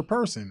vote per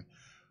person.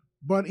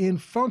 But in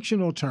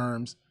functional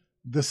terms,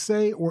 the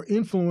say or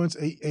influence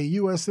a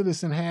U.S.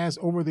 citizen has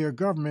over their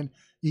government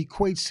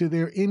equates to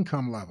their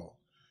income level.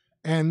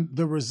 And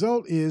the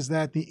result is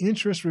that the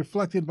interests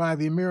reflected by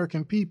the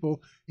American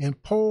people in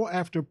poll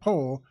after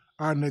poll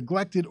are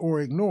neglected or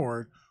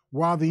ignored,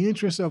 while the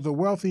interests of the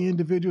wealthy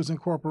individuals and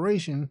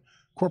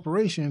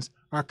corporations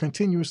are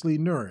continuously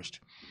nourished.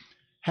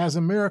 Has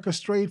America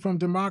strayed from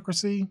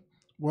democracy?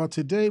 Well,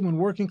 today, when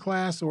working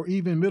class or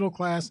even middle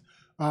class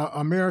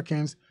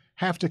Americans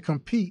have to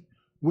compete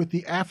with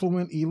the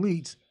affluent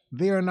elites,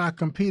 they are not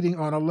competing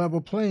on a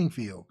level playing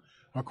field.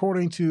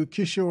 According to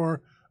Kishore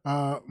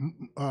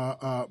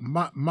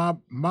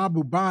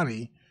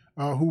Mahbubani,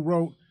 who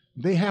wrote,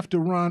 "They have to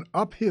run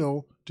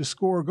uphill to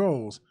score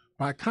goals.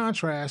 By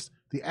contrast,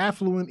 the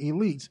affluent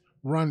elites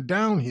run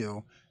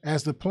downhill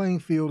as the playing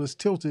field is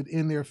tilted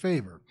in their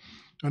favor."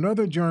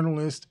 Another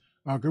journalist,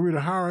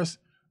 Giridharadas,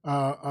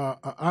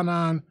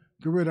 Anand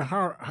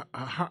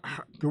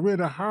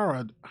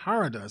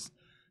Giridharadas,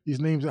 these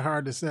names are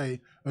hard to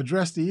say,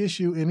 addressed the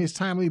issue in his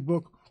timely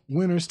book,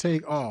 Winners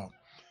Take All.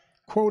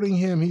 Quoting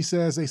him, he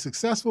says, "A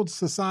successful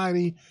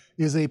society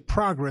is a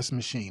progress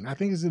machine." I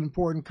think it's an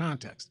important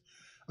context.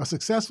 A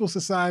successful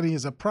society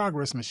is a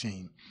progress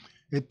machine.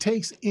 It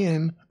takes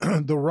in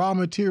the raw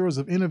materials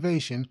of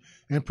innovation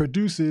and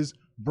produces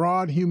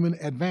broad human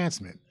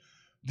advancement.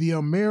 The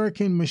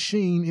American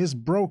machine is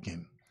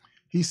broken.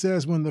 He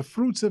says, when the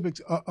fruits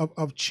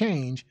of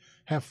change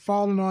have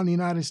fallen on the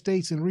United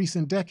States in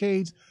recent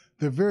decades,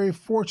 the very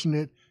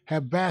fortunate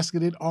have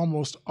basketed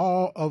almost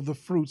all of the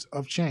fruits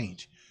of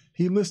change.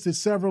 He listed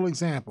several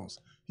examples.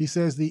 He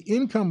says the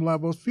income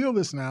levels, feel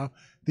this now,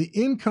 The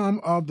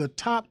income of the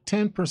top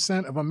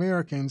 10% of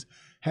Americans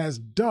has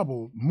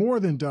doubled, more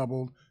than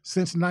doubled,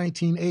 since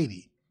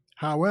 1980.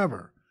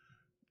 However,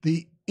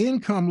 the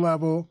income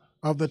level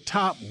of the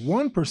top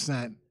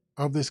 1%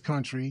 of this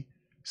country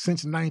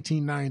since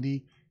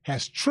 1990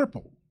 has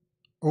tripled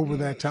over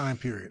that time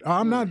period.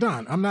 I'm not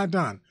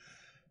done.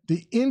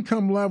 The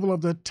income level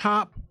of the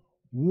top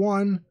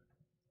one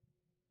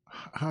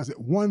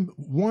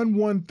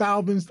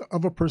thousandth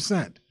of a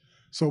percent,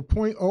 so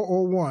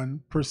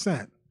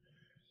 0.001%.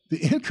 The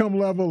income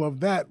level of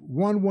that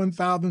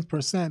 1/1000th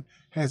percent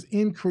has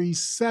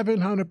increased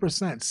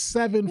 700%,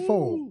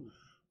 sevenfold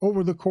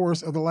over the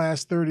course of the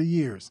last 30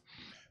 years.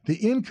 The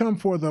income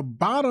for the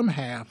bottom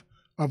half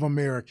of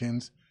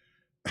Americans,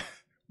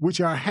 which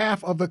are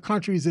half of the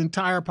country's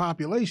entire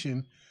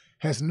population,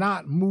 has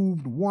not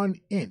moved 1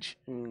 inch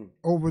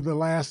over the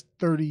last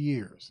 30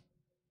 years.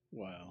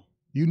 Wow.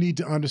 You need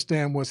to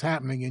understand what's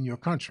happening in your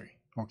country,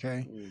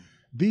 okay?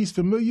 These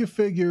familiar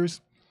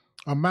figures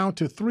amount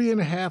to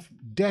 3.5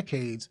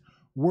 decades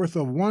worth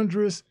of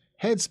wondrous,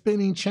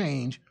 head-spinning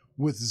change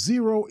with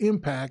zero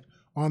impact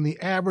on the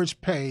average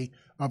pay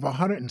of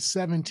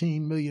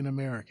 117 million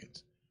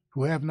Americans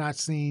who have not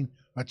seen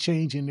a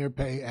change in their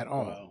pay at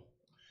all. Wow.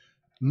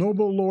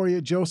 Nobel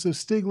laureate Joseph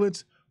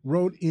Stiglitz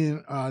wrote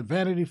in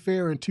Vanity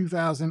Fair in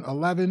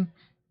 2011,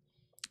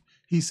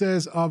 he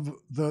says of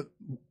the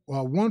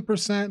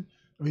 1%,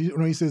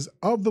 he says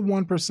of the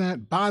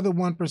 1%, by the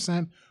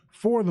 1%,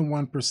 for the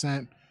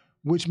 1%,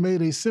 which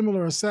made a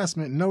similar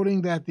assessment,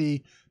 noting that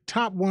the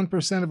top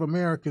 1% of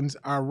Americans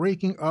are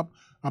raking up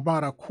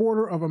about a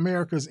quarter of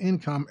America's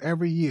income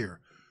every year.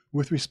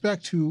 With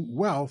respect to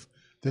wealth,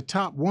 the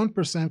top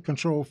 1%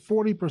 control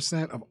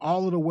 40% of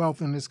all of the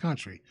wealth in this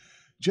country.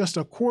 Just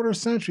a quarter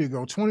century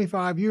ago,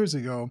 25 years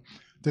ago,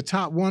 the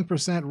top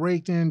 1%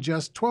 raked in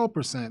just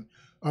 12%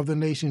 of the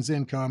nation's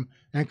income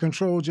and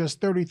controlled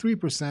just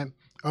 33%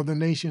 of the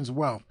nation's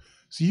wealth.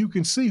 So you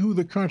can see who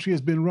the country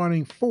has been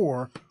running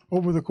for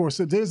over the course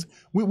of this.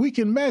 We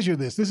can measure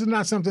this. This is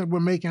not something that we're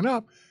making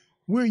up.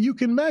 You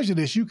can measure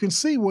this. You can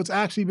see what's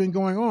actually been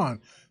going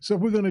on. So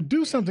if we're going to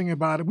do something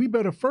about it, we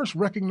better first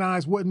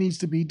recognize what needs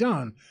to be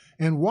done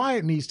and why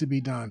it needs to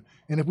be done.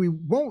 And if we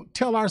won't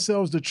tell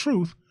ourselves the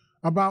truth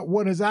about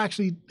what is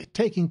actually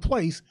taking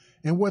place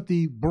and what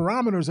the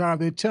barometers are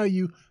that tell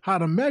you how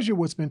to measure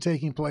what's been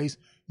taking place,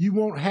 you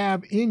won't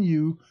have in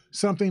you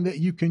something that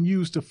you can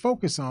use to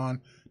focus on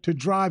to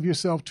drive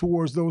yourself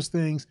towards those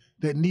things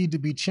that need to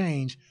be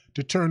changed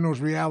to turn those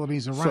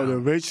realities around. So the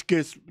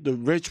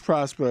rich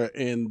prosper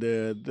and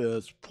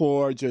the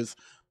poor just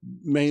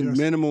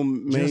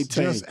minimum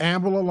maintain. Just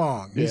amble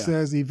along. He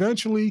says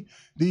eventually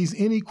these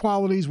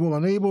inequalities will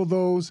enable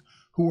those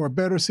who are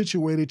better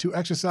situated to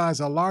exercise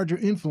a larger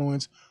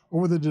influence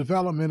over the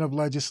development of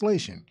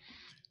legislation.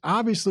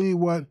 Obviously,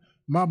 what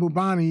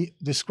Mahbubani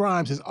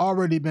describes has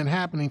already been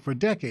happening for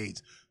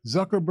decades.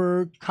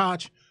 Zuckerberg,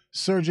 Koch,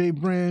 Sergey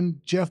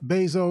Brin, Jeff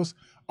Bezos,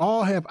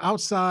 all have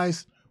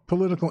outsized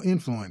political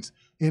influence.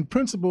 In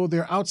principle,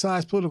 their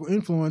outsized political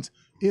influence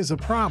is a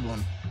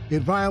problem.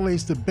 It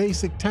violates the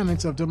basic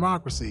tenets of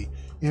democracy.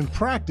 In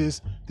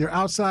practice, their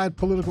outside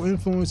political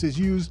influence is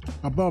used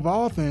above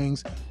all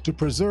things to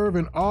preserve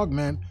and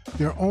augment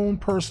their own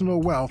personal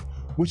wealth,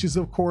 which is,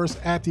 of course,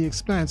 at the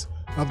expense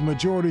of the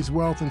majority's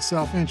wealth and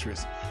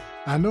self-interest.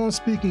 I know I'm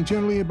speaking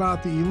generally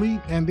about the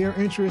elite and their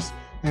interests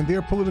and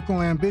their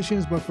political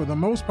ambitions, but for the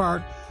most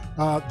part,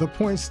 the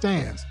point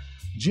stands.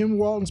 Jim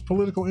Walton's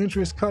political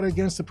interests cut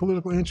against the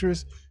political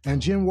interests, and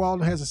Jim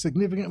Walton has a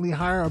significantly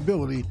higher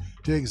ability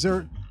to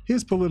exert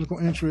his political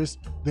interests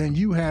than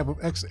you have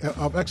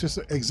of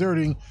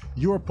exerting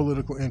your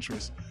political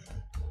interests.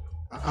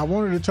 I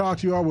wanted to talk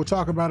to you all. We'll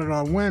talk about it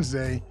on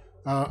Wednesday,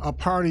 a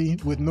party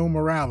with no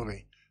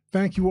morality.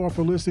 Thank you all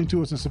for listening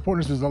to us and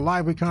supporting us. It was a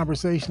lively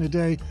conversation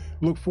today.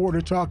 Look forward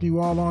to talking to you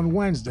all on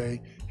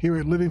Wednesday here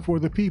at Living for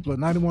the People at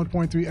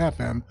 91.3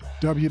 FM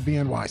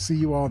WBNY. See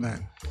you all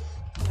then.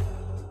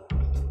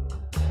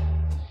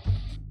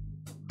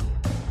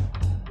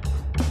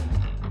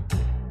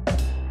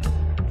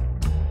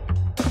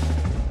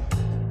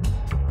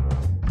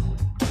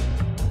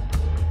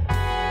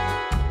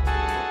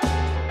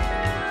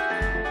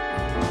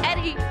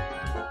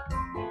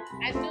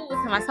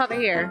 I saw the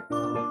hair.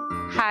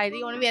 Hi, do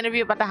you want to be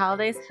interviewed about the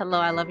holidays? Hello,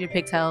 I love your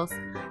pigtails.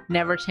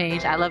 Never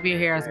change. I love your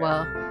hair as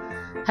well.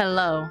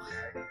 Hello.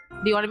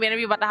 Do you want to be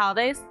interviewed about the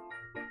holidays?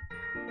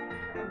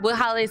 What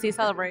holidays do you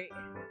celebrate?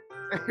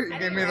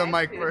 Give me the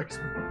mic first.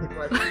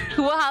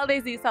 What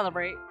holidays do you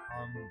celebrate?